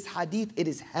listen to this hadith. It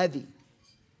is heavy.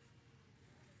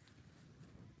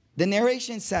 The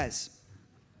narration says,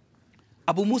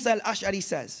 Abu Musa al-Ash'ari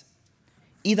says,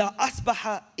 إِذَا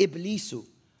أَصْبَحَ إِبْلِيسُ,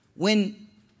 when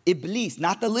Iblis,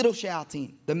 not the little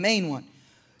shayateen, the main one,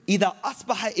 إِذَا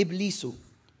أَصْبَحَ إِبْلِيسُ,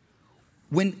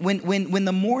 when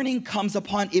the morning comes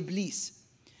upon Iblis,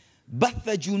 بَثَّ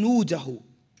جُنُودَهُ,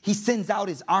 he sends out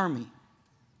his army,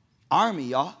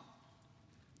 y'all.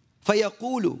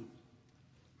 فَيَقُولُ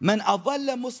مَنْ أَضَلَّ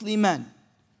مُسْلِمًا,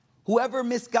 whoever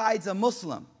misguides a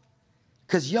Muslim.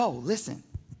 Because, yo, listen,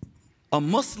 a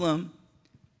Muslim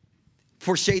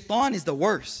for Shaitan is the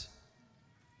worst.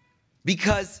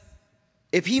 Because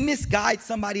if he misguides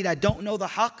somebody that don't know the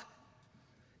haqq,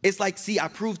 it's like, see, I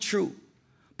proved true.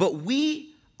 But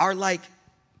we are like,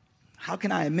 how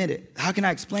can I admit it? How can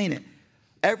I explain it?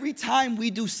 Every time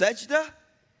we do sajda,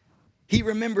 he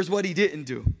remembers what he didn't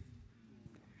do.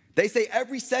 They say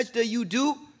every sajda you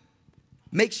do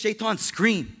makes Shaitan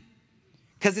scream.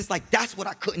 Because it's like, that's what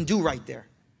I couldn't do right there.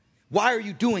 Why are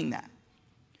you doing that?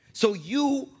 So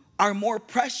you are more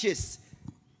precious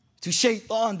to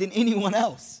Shaitan than anyone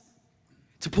else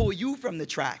to pull you from the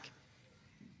track.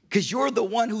 Because you're the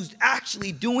one who's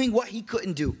actually doing what he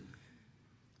couldn't do.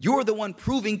 You're the one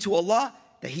proving to Allah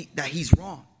that he's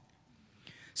wrong.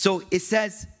 So it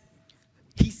says,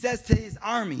 he says to his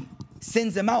army,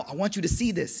 sends them out. I want you to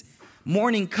see this.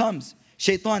 Morning comes,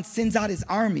 Shaitan sends out his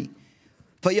army.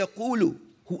 فَيَقُولُ,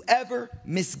 whoever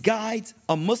misguides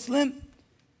a Muslim,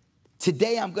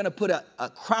 today I'm going to put a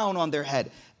crown on their head.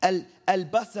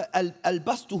 أَلْبَسْتُهُ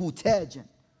تَاجًا,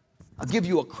 I'll give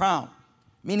you a crown.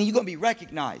 Meaning you're going to be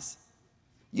recognized.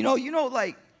 You know,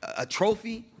 like a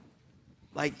trophy.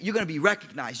 Like you're going to be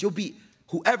recognized. You'll be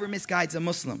whoever misguides a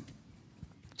Muslim.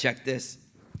 Check this.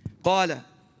 قَالَ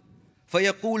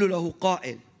فَيَقُولُ لَهُ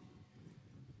قَائِلٌ.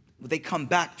 They come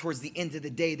back towards the end of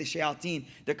the day, the shayateen,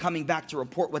 they're coming back to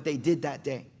report what they did that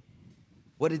day.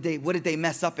 What did they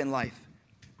mess up in life?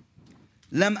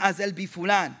 Lam azal bi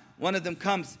fulan. One of them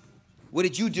comes, what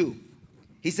did you do?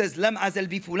 He says, Lam azal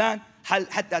bi fulan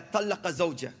hatta talaqa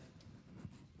zawja.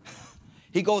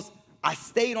 He goes, I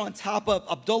stayed on top of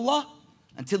Abdullah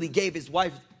until he gave his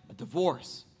wife a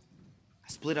divorce.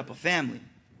 I split up a family.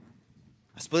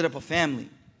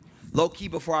 Low key,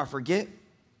 before I forget,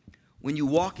 when you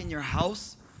walk in your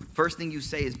house, first thing you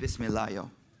say is Bismillah, yo.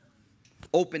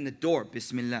 Open the door,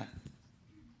 Bismillah.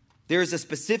 There is a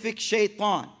specific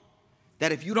shaitan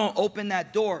that if you don't open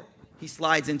that door, he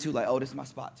slides into like, oh, this is my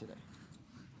spot today.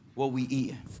 What we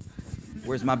eating?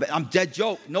 Where's my bed? I'm dead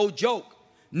joke. No joke.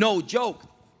 No joke.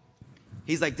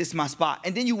 He's like, this is my spot.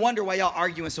 And then you wonder why y'all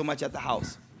arguing so much at the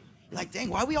house. You're like, dang,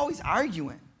 why are we always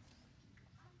arguing?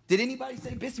 Did anybody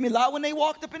say Bismillah when they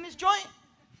walked up in this joint?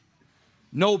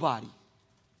 Nobody.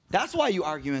 That's why you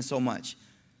arguing so much.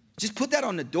 Just put that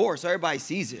on the door so everybody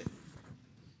sees it.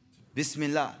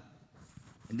 Bismillah.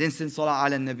 And then send salah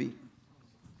ala nabi.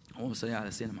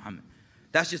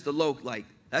 That's just the low, like,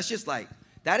 that's just like,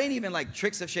 that ain't even like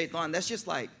tricks of shaitan. That's just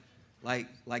like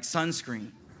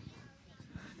sunscreen.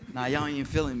 Nah, y'all ain't even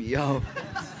feeling me, yo.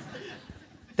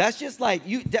 That's just like,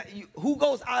 who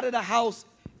goes out of the house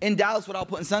in Dallas without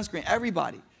putting sunscreen?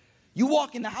 Everybody. You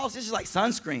walk in the house, it's just like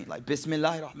sunscreen, like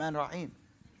Bismillahir Rahmanir Rahim.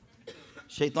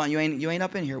 Shaitan, you ain't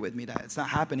up in here with me. It's not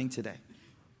happening today.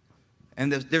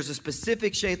 And there's a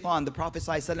specific shaitan. The Prophet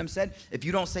ﷺ said, if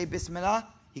you don't say Bismillah,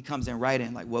 he comes in right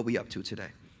in, like, what we up to today?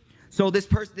 So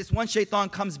this one shaitan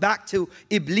comes back to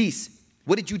Iblis.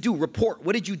 What did you do? Report.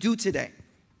 What did you do today?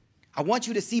 I want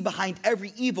you to see behind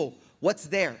every evil what's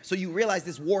there. So you realize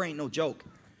this war ain't no joke.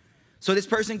 So this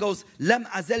person goes, Lam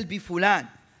azal bi fulan.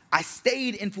 I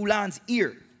stayed in Fulan's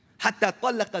ear. Hatta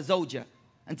tallaqa zawja.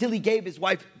 Until he gave his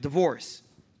wife divorce.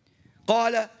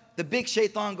 Qala, the big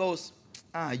shaitan goes,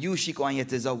 yushiku an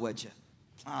yatazawwaja.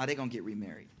 They're going to get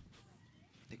remarried.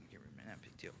 They're going to get remarried. Not a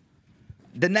big deal.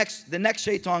 The next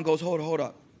shaitan goes, hold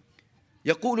up.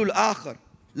 يقول الآخر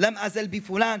لم أزل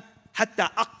بفلان حتى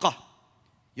أقه.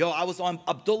 Yo, I was on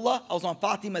Abdullah, I was on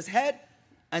Fatima's head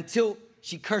until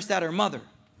she cursed at her mother.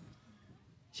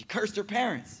 She cursed her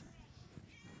parents.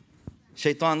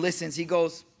 Shaitan listens, he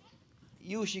goes,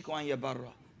 Yushiku an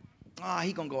yabarra.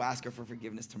 He gonna go ask her for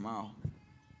forgiveness tomorrow.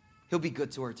 He'll be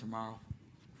good to her tomorrow.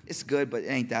 It's good, but it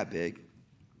ain't that big.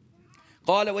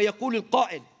 قال ويقول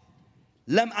القائل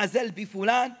لم أزل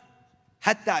بفلان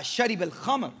حتى شرب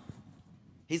الخمر.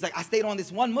 He's like, I stayed on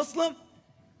this one Muslim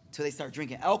till they start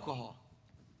drinking alcohol.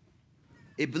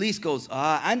 Iblis goes,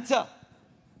 anta.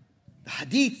 The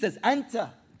hadith says anta.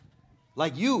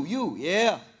 Like you,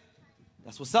 yeah.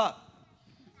 That's what's up.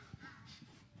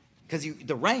 Because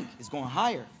the rank is going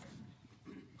higher.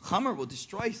 Khamr will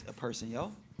destroy a person,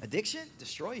 yo. Addiction,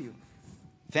 destroy you.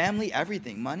 Family,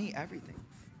 everything. Money, everything.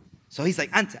 So he's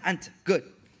like, anta, good.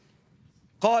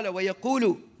 قال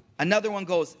ويقول. Another one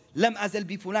goes, لم أزل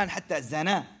بفلان حتى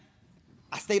زنا.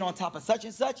 I stayed on top of such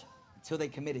and such until they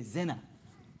committed zina.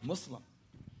 Muslim.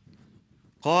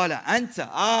 قال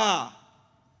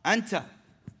أنت.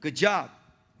 Good job.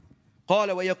 قال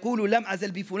ويقول لم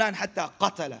أزل بفلان حتى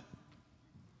قتل.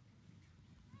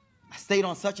 I stayed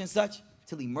on such and such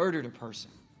till he murdered a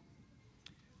person.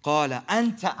 قال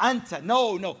أنت.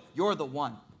 No, you're the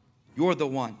one. You're the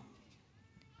one.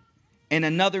 In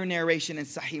another narration in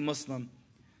Sahih Muslim,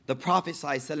 the Prophet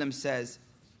ﷺ says,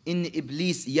 in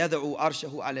Iblis yad'u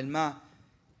arshahu ala al-ma.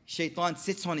 Shaitan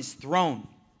sits on his throne.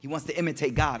 He wants to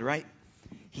imitate God, right?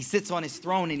 He sits on his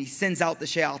throne and he sends out the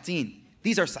shayateen.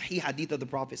 These are Sahih hadith of the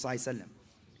Prophet ﷺ.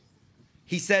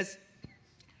 He says,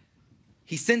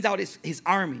 he sends out his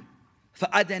army.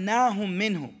 فَأَدَنَاهُمْ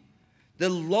مِنْهُمْ. The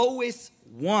lowest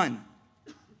one.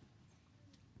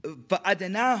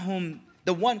 فَأَدَنَاهُمْ.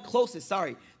 The one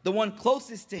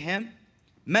closest to him,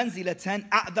 مَنْزِلَةً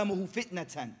أَعْظَمُهُ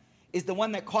فِتْنَةً, is the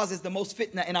one that causes the most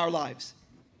fitna in our lives.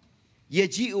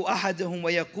 يَجِيءُ أَحَدُهُمْ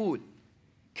وَيَقُولُ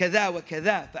كَذَا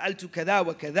وَكَذَا فَعَلْتُ كَذَا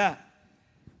وَكَذَا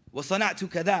وَصَنَعْتُ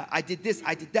كَذَا. I did this,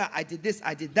 I did that, I did this,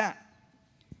 I did that.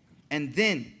 And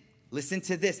then, listen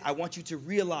to this. I want you to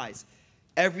realize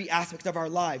every aspect of our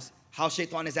lives, how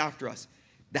shaitan is after us.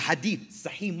 The hadith,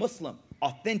 Sahih Muslim,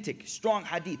 authentic, strong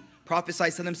hadith. Prophet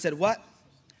ﷺ said what?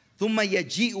 ثُمَّ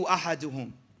يَجِيءُ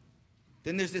أَحَدُهُمْ.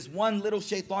 Then there's this one little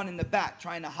shaitan in the back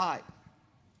trying to hide.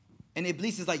 And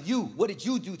Iblis is like, what did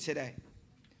you do today?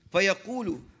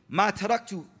 فَيَقُولُ مَا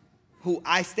تَرَكْتُ. Who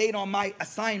I stayed on my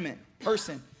assignment,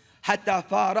 person. حَتَّى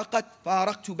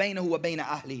فَارَقْتُ بَيْنَهُ وَبَيْنَ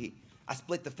أَهْلِهِ. I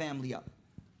split the family up.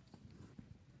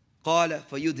 قَالَ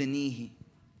فَيُدْنِيهِ.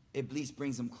 Iblis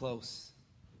brings him close.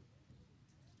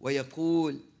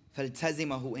 وَيَقُولُ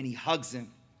فَالْتَزِمَهُ. And he hugs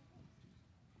him.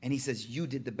 And he says, you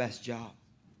did the best job.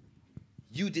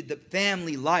 You did the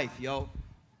family life, yo.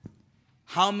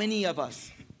 How many of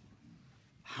us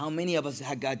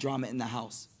had got drama in the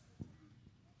house?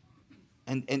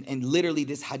 And literally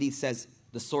this hadith says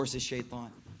the source is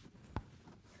shaitan.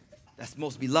 That's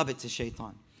most beloved to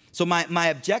shaitan. So my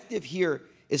objective here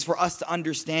is for us to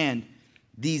understand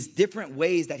these different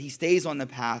ways that he stays on the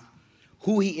path,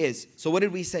 who he is. So what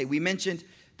did we say? We mentioned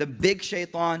the big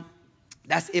shaitan,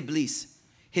 that's Iblis.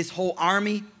 His whole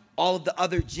army, all of the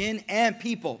other jinn and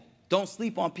people Don't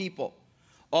sleep on people.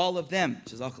 All of them.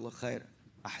 Jazakallah khair.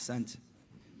 Ahsant.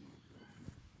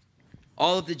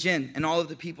 All of the jinn and all of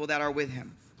the people that are with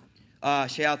him.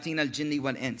 Shayateen al-jinni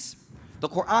wal-ins. The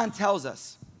Quran tells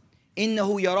us,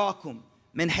 إِنَّهُ يَرَاكُمْ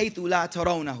مِنْ حَيْثُ لَا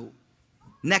تَرَوْنَهُ.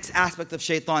 Next aspect of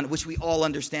shaitan, which we all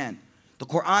understand. The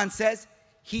Quran says,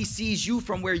 he sees you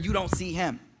from where you don't see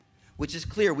him. Which is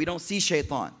clear, we don't see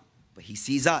shaitan. But he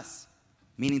sees us.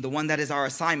 Meaning the one that is our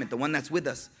assignment, the one that's with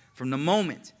us. From the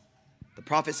moment the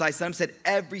Prophet ﷺ said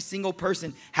every single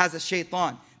person has a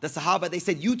shaitan. The Sahaba, they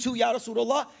said, you too, Ya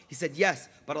Rasulullah? He said, yes,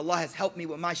 but Allah has helped me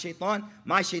with my shaitan.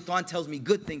 My shaitan tells me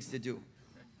good things to do.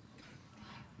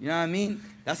 You know what I mean?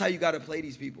 That's how you got to play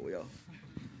these people, yo.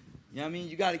 You know what I mean?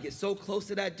 You got to get so close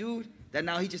to that dude that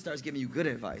now he just starts giving you good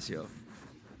advice, yo.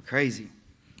 Crazy.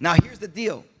 Now here's the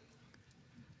deal.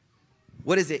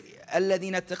 What is it?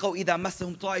 الَّذِينَ اتَّقَوْا إِذَا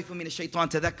مَسَّهُمْ طَائِفٌ مِّنَ الشَّيْطَانِ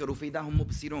تَذَكَّرُوا فَإِذَا هُمْ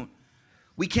مُبْصِرُونَ.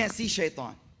 We can't see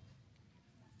shaitan.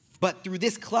 But through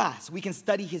this class, we can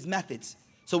study his methods.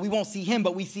 So we won't see him,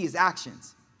 but we see his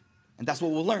actions. And that's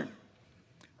what we'll learn.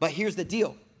 But here's the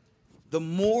deal. The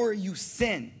more you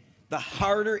sin, the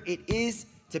harder it is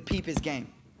to peep his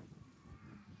game.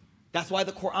 That's why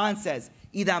the Quran says,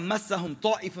 إِذَا مَسَّهُمْ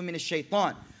طَائِفٌ مِّنَ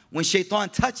الشَّيْطَانِ. When shaitan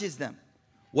touches them,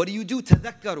 what do?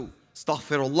 تَذَكَّرُوا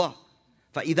Astaghfirullah.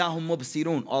 فَإِذَا هُمْ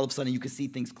مُبْصِرُونَ. All of a sudden you can see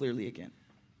things clearly again.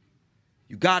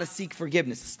 You got to seek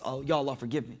forgiveness. Oh, Ya Allah,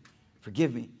 forgive me.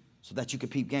 Forgive me. So that you can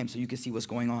peep game, so you can see what's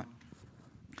going on.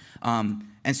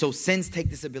 And so sins take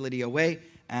this ability away.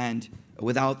 And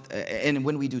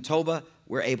when we do tawbah,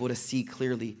 we're able to see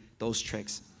clearly those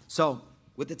tricks. So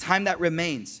with the time that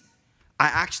remains, I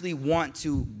actually want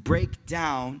to break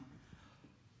down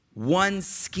one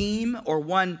scheme or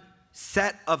one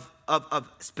set of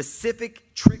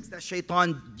specific tricks that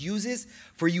shaitan uses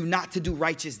for you not to do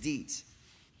righteous deeds.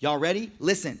 Y'all ready?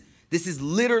 Listen, this is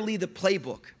literally the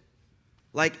playbook.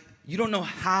 Like, you don't know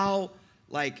how,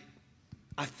 like,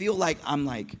 I feel like I'm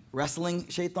like wrestling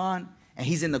shaitan and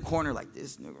he's in the corner like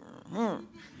this.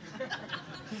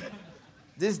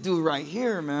 This dude right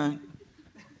here, man.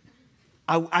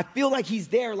 I feel like he's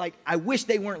there. Like, I wish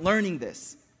they weren't learning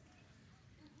this.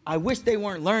 I wish they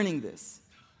weren't learning this.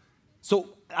 So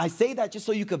I say that just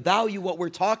so you could value what we're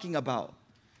talking about.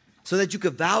 So that you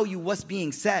could value what's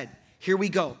being said. Here we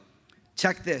go.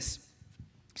 Check this.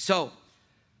 So,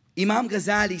 Imam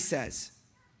Ghazali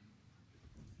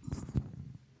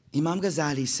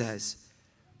says,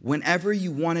 whenever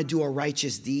you want to do a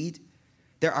righteous deed,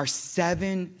 there are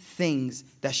 7 things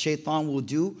that shaitan will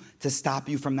do to stop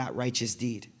you from that righteous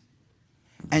deed.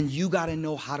 And you got to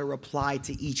know how to reply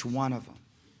to each one of them.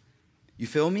 You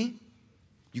feel me?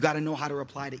 You got to know how to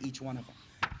reply to each one of them.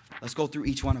 Let's go through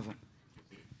each one of them.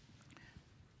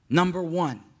 Number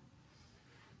 1.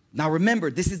 Now remember,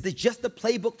 this is just the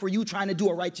playbook for you trying to do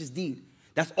a righteous deed.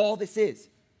 That's all this is.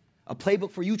 A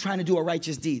playbook for you trying to do a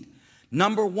righteous deed.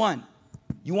 Number 1,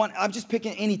 I'm just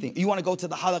picking anything. You want to go to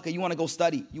the halaqah, you want to go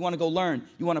study, you want to go learn,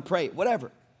 you want to pray,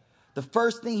 whatever. The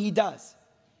first thing he does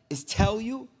is tell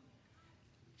you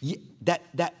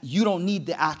that you don't need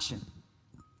the action.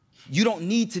 You don't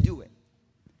need to do it.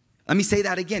 Let me say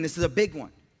that again. This is a big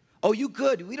one. Oh, you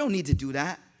good. We don't need to do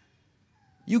that.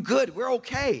 You good. We're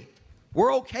okay.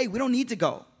 We're okay. We don't need to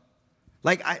go.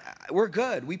 Like, we're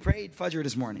good. We prayed Fajr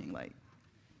this morning. Like,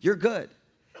 you're good.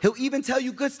 He'll even tell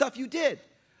you good stuff you did.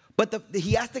 But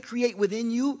he has to create within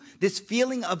you this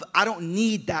feeling of, I don't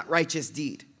need that righteous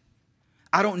deed.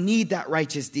 I don't need that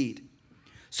righteous deed.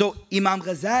 So Imam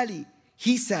Ghazali,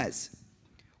 he says,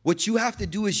 what you have to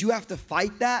do is you have to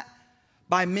fight that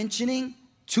by mentioning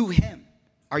to him.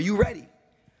 Are you ready?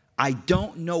 I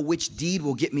don't know which deed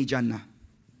will get me Jannah.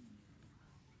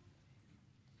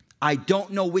 I don't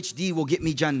know which deed will get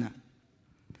me Jannah.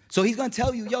 So he's going to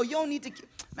tell you, yo, you don't need to,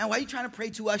 man, why are you trying to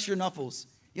pray 2 extra naffles?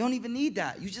 You don't even need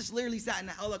that. You just literally sat in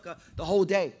the halaqah the whole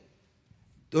day.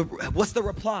 What's the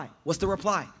reply? What's the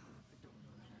reply?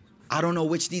 I don't know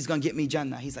which deed's going to get me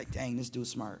Jannah. He's like, dang, this dude's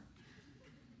smart.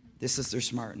 This sister's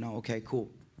smart. No, okay, cool.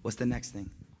 What's the next thing?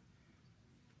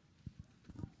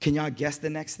 Can y'all guess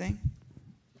the next thing?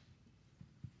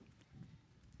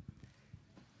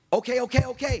 Okay.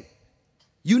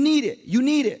 You need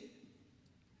it.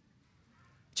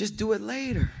 Just do it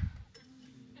later.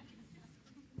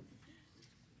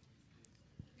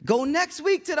 Go next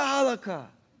week to the halaqah.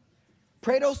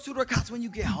 Pray those 2 rakats when you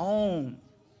get home.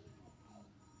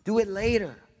 Do it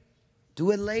later.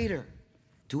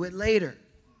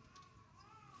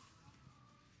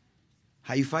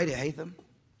 How you fight it, Haytham?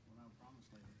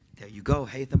 There you go.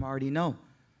 Haytham already know.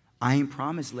 I ain't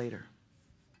promised later.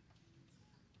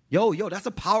 Yo, that's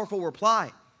a powerful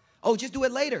reply. Oh, just do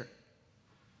it later.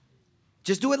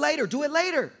 Just do it later. Do it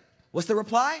later. What's the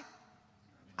reply?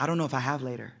 I don't know if I have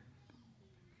later.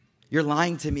 You're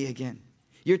lying to me again.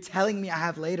 You're telling me I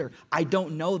have later. I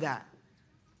don't know that.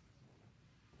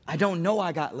 I don't know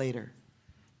I got later.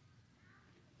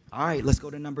 All right, let's go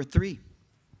to number 3.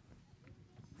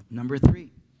 Number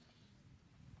 3.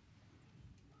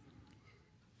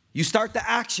 You start the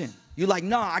action. You're like,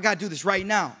 no, I got to do this right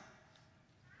now.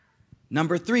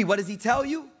 Number 3, what does he tell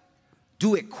you?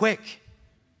 Do it quick.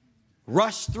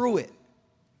 Rush through it.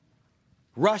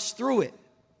 Rush through it.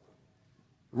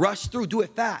 Rush through. Do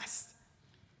it fast.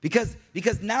 Because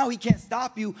now he can't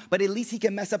stop you, but at least he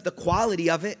can mess up the quality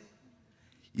of it.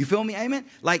 You feel me, amen?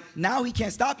 Like now he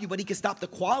can't stop you, but he can stop the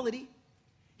quality.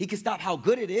 He can stop how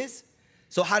good it is.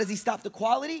 So how does he stop the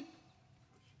quality?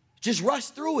 Just rush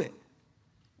through it.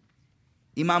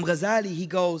 Imam Ghazali, he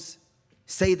goes,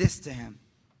 say this to him.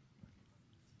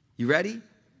 You ready?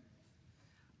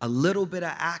 A little bit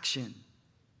of action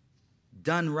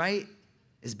done right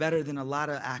is better than a lot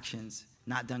of actions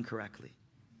not done correctly.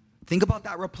 Think about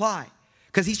that reply.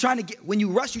 Because he's trying to get, when you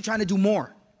rush, you're trying to do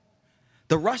more.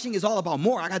 The rushing is all about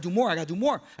more. I got to do more. I got to do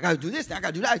more. I got to do this. I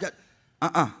got to do that.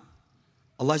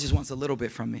 Allah just wants a little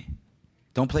bit from me.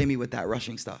 Don't play me with that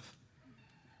rushing stuff.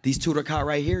 These 2 rakah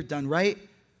right here, done right.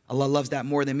 Allah loves that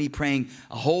more than me praying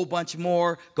a whole bunch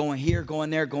more, going here, going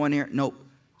there, going there. Nope.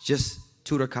 Just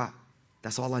 2 rakah.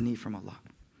 That's all I need from Allah.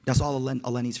 That's all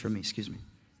Allah needs from me. Excuse me.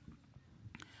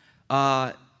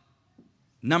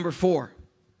 Number 4.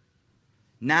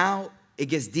 Now it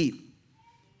gets deep.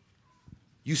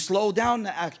 You slow down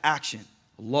the action.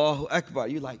 Allahu Akbar.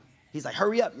 He's like,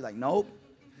 hurry up. You're like, nope.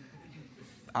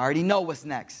 I already know what's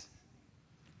next.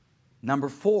 Number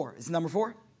 4. Is it number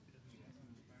 4?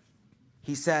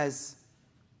 He says,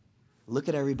 look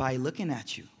at everybody looking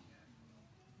at you.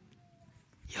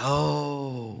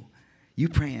 Yo, you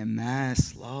praying mad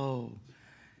slow.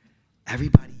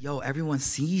 Everyone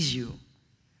sees you.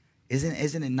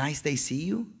 Isn't it nice they see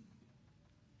you?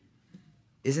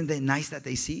 Isn't it nice that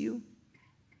they see you?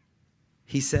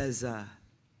 He says,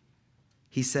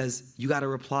 you got to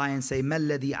reply and say, مَا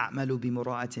الَّذِي أَعْمَلُ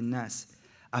بِمُرَاءَةِ النَّاسِ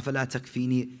أَفَلَا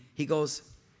تَكْفِينِي. He goes,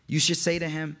 you should say to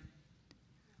him,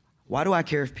 why do I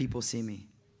care if people see me?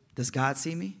 Does God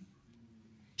see me?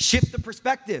 Shift the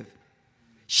perspective.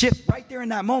 Shift right there in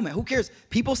that moment. Who cares?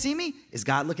 People see me? Is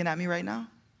God looking at me right now?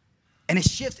 And it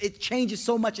shifts, it changes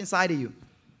so much inside of you.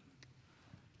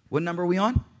 What number are we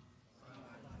on?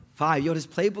 5. Yo, this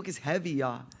playbook is heavy,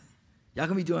 y'all. Y'all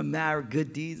gonna be doing mad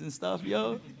good deeds and stuff,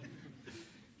 yo.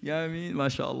 You know what I mean?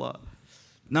 MashaAllah.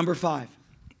 Number 5.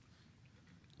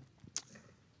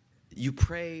 You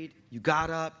prayed, you got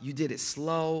up, you did it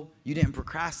slow, you didn't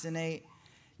procrastinate,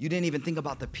 you didn't even think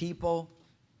about the people.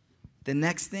 The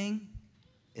next thing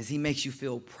is he makes you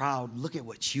feel proud. Look at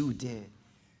what you did.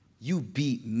 You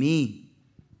beat me.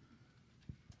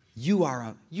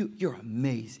 You're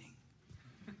amazing.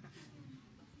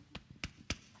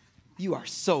 You are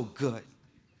so good.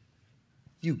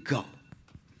 You go.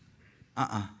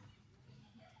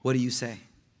 What do you say?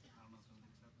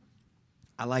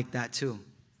 I like that too.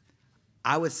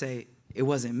 I would say it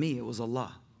wasn't me, it was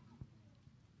Allah.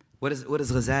 What does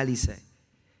Ghazali say?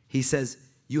 He says,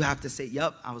 you have to say,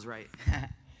 yup, I was right.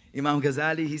 Imam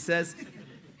Ghazali, he says,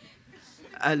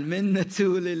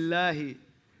 Al-minnatu lillahi.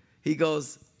 He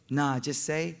goes, nah, just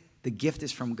say, the gift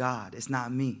is from God. It's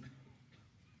not me.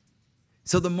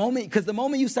 So the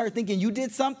moment you start thinking you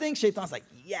did something, Shaitan's like,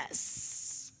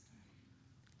 yes.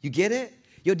 You get it?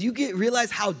 Yo, do you realize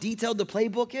how detailed the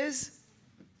playbook is?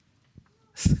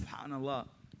 SubhanAllah.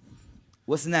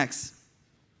 What's next?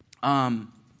 Number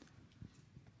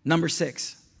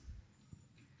 6.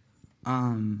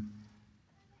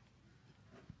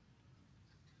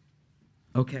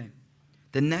 Okay.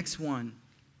 The next one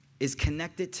is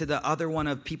connected to the other one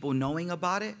of people knowing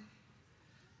about it,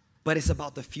 but it's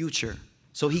about the future.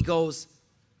 So he goes,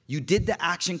 you did the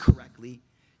action correctly.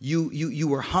 You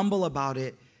were humble about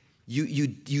it.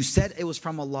 You said it was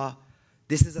from Allah.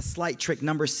 This is a slight trick.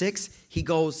 Number 6, he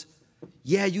goes,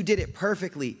 yeah, you did it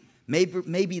perfectly.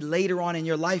 Maybe later on in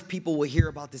your life, people will hear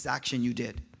about this action you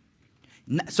did.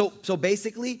 So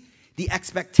basically, the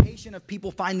expectation of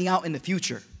people finding out in the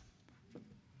future.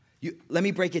 Let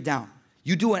me break it down.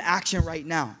 You do an action right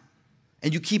now,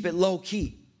 and you keep it low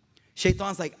key.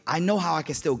 Shaitan's like, I know how I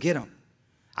can still get him.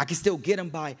 I can still get him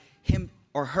by him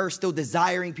or her still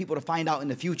desiring people to find out in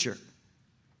the future.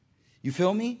 You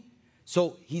feel me?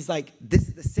 So he's like, this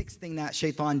is the 6th thing that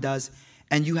Shaitan does,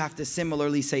 and you have to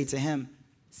similarly say to him,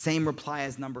 same reply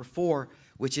as number 4,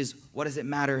 which is, what does it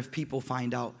matter if people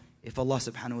find out if Allah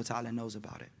subhanahu wa ta'ala knows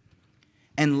about it?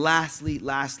 And lastly,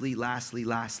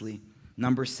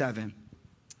 number 7,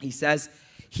 He says,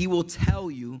 he will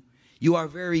tell you, you are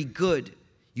very good.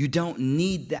 You don't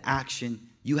need the action.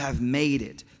 You have made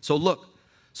it. So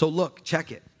look,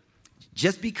 check it.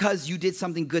 Just because you did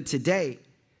something good today,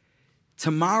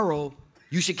 tomorrow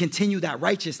you should continue that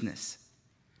righteousness.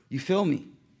 You feel me?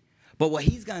 But what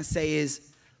he's going to say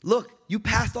is, look, you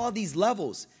passed all these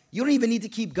levels. You don't even need to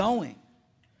keep going.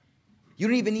 You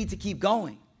don't even need to keep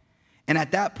going. And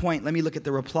at that point, let me look at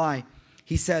the reply.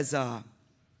 He says,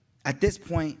 at this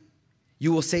point,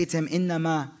 you will say to him,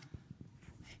 Innama.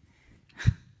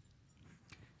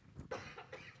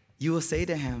 You will say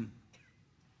to him,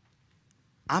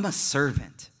 I'm a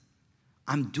servant.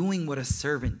 I'm doing what a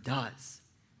servant does.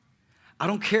 I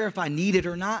don't care if I need it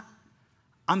or not.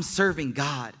 I'm serving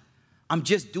God. I'm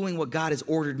just doing what God has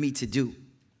ordered me to do.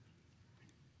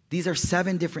 These are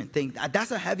 7 different things.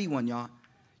 That's a heavy one, y'all.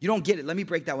 You don't get it. Let me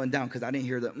break that one down because I didn't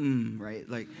hear the right?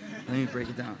 Like, let me break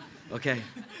it down. Okay.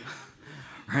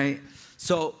 Right?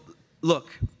 So, look.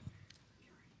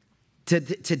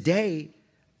 Today,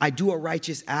 I do a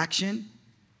righteous action.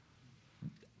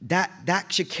 That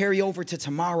should carry over to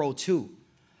tomorrow too.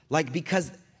 Like, because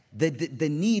the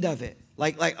need of it.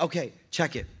 Like, okay,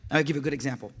 check it. I'll give you a good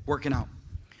example. Working out.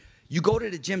 You go to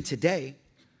the gym today,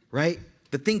 right?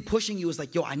 The thing pushing you is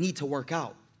like, yo, I need to work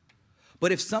out.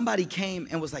 But if somebody came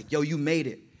and was like, yo, you made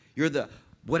it. You're the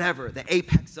whatever, the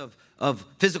apex of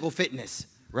physical fitness,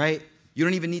 right? You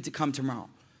don't even need to come tomorrow.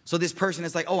 So this person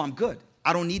is like, oh, I'm good.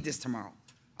 I don't need this tomorrow.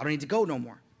 I don't need to go no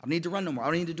more. I don't need to run no more. I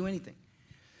don't need to do anything.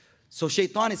 So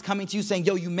Shaitan is coming to you saying,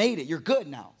 yo, you made it. You're good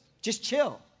now. Just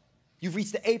chill. You've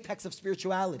reached the apex of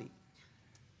spirituality.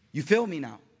 You feel me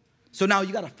now? So now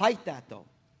you got to fight that though.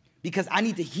 Because I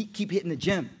need to keep hitting the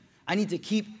gym. I need to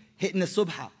keep hitting the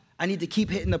subha. I need to keep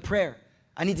hitting the prayer.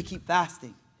 I need to keep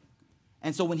fasting.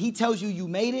 And so when he tells you you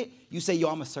made it, you say, yo,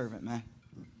 I'm a servant, man.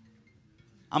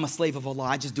 I'm a slave of Allah.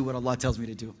 I just do what Allah tells me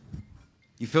to do.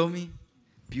 You feel me?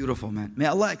 Beautiful, man. May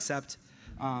Allah accept.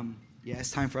 Yeah,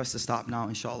 it's time for us to stop now,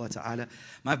 inshallah ta'ala.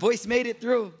 My voice made it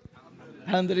through.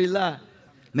 Alhamdulillah.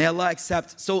 May Allah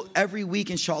accept. So every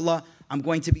week, inshallah, I'm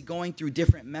going to be going through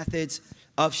different methods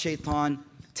of shaitan.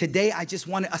 Today, I just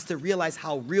wanted us to realize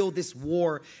how real this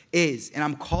war is. And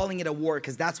I'm calling it a war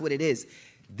because that's what it is.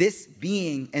 This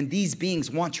being and these beings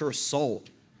want your soul,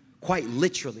 quite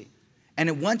literally. And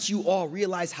then once you all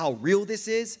realize how real this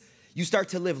is, you start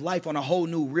to live life on a whole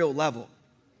new real level.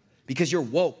 Because you're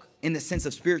woke in the sense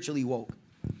of spiritually woke.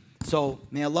 So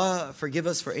may Allah forgive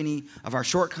us for any of our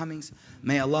shortcomings.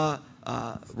 May Allah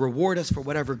reward us for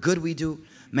whatever good we do.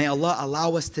 May Allah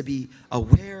allow us to be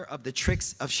aware of the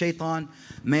tricks of shaitan.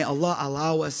 May Allah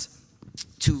allow us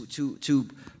to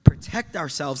protect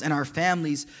ourselves and our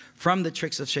families from the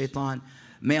tricks of shaitan.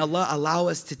 May Allah allow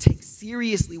us to take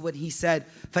seriously what He said,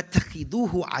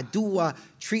 فَاتَّخِذُوهُ عَدُوًّا,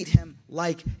 treat him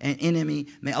like an enemy.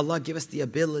 May Allah give us the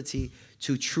ability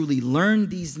to truly learn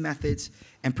these methods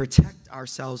and protect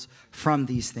ourselves from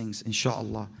these things,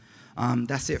 inshallah.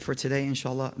 That's it for today,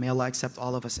 inshallah. May Allah accept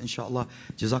all of us, inshallah.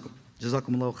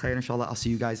 Jazakumullahu khair, inshallah. I'll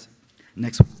see you guys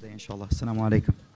next Wednesday, inshallah. Assalamu alaikum.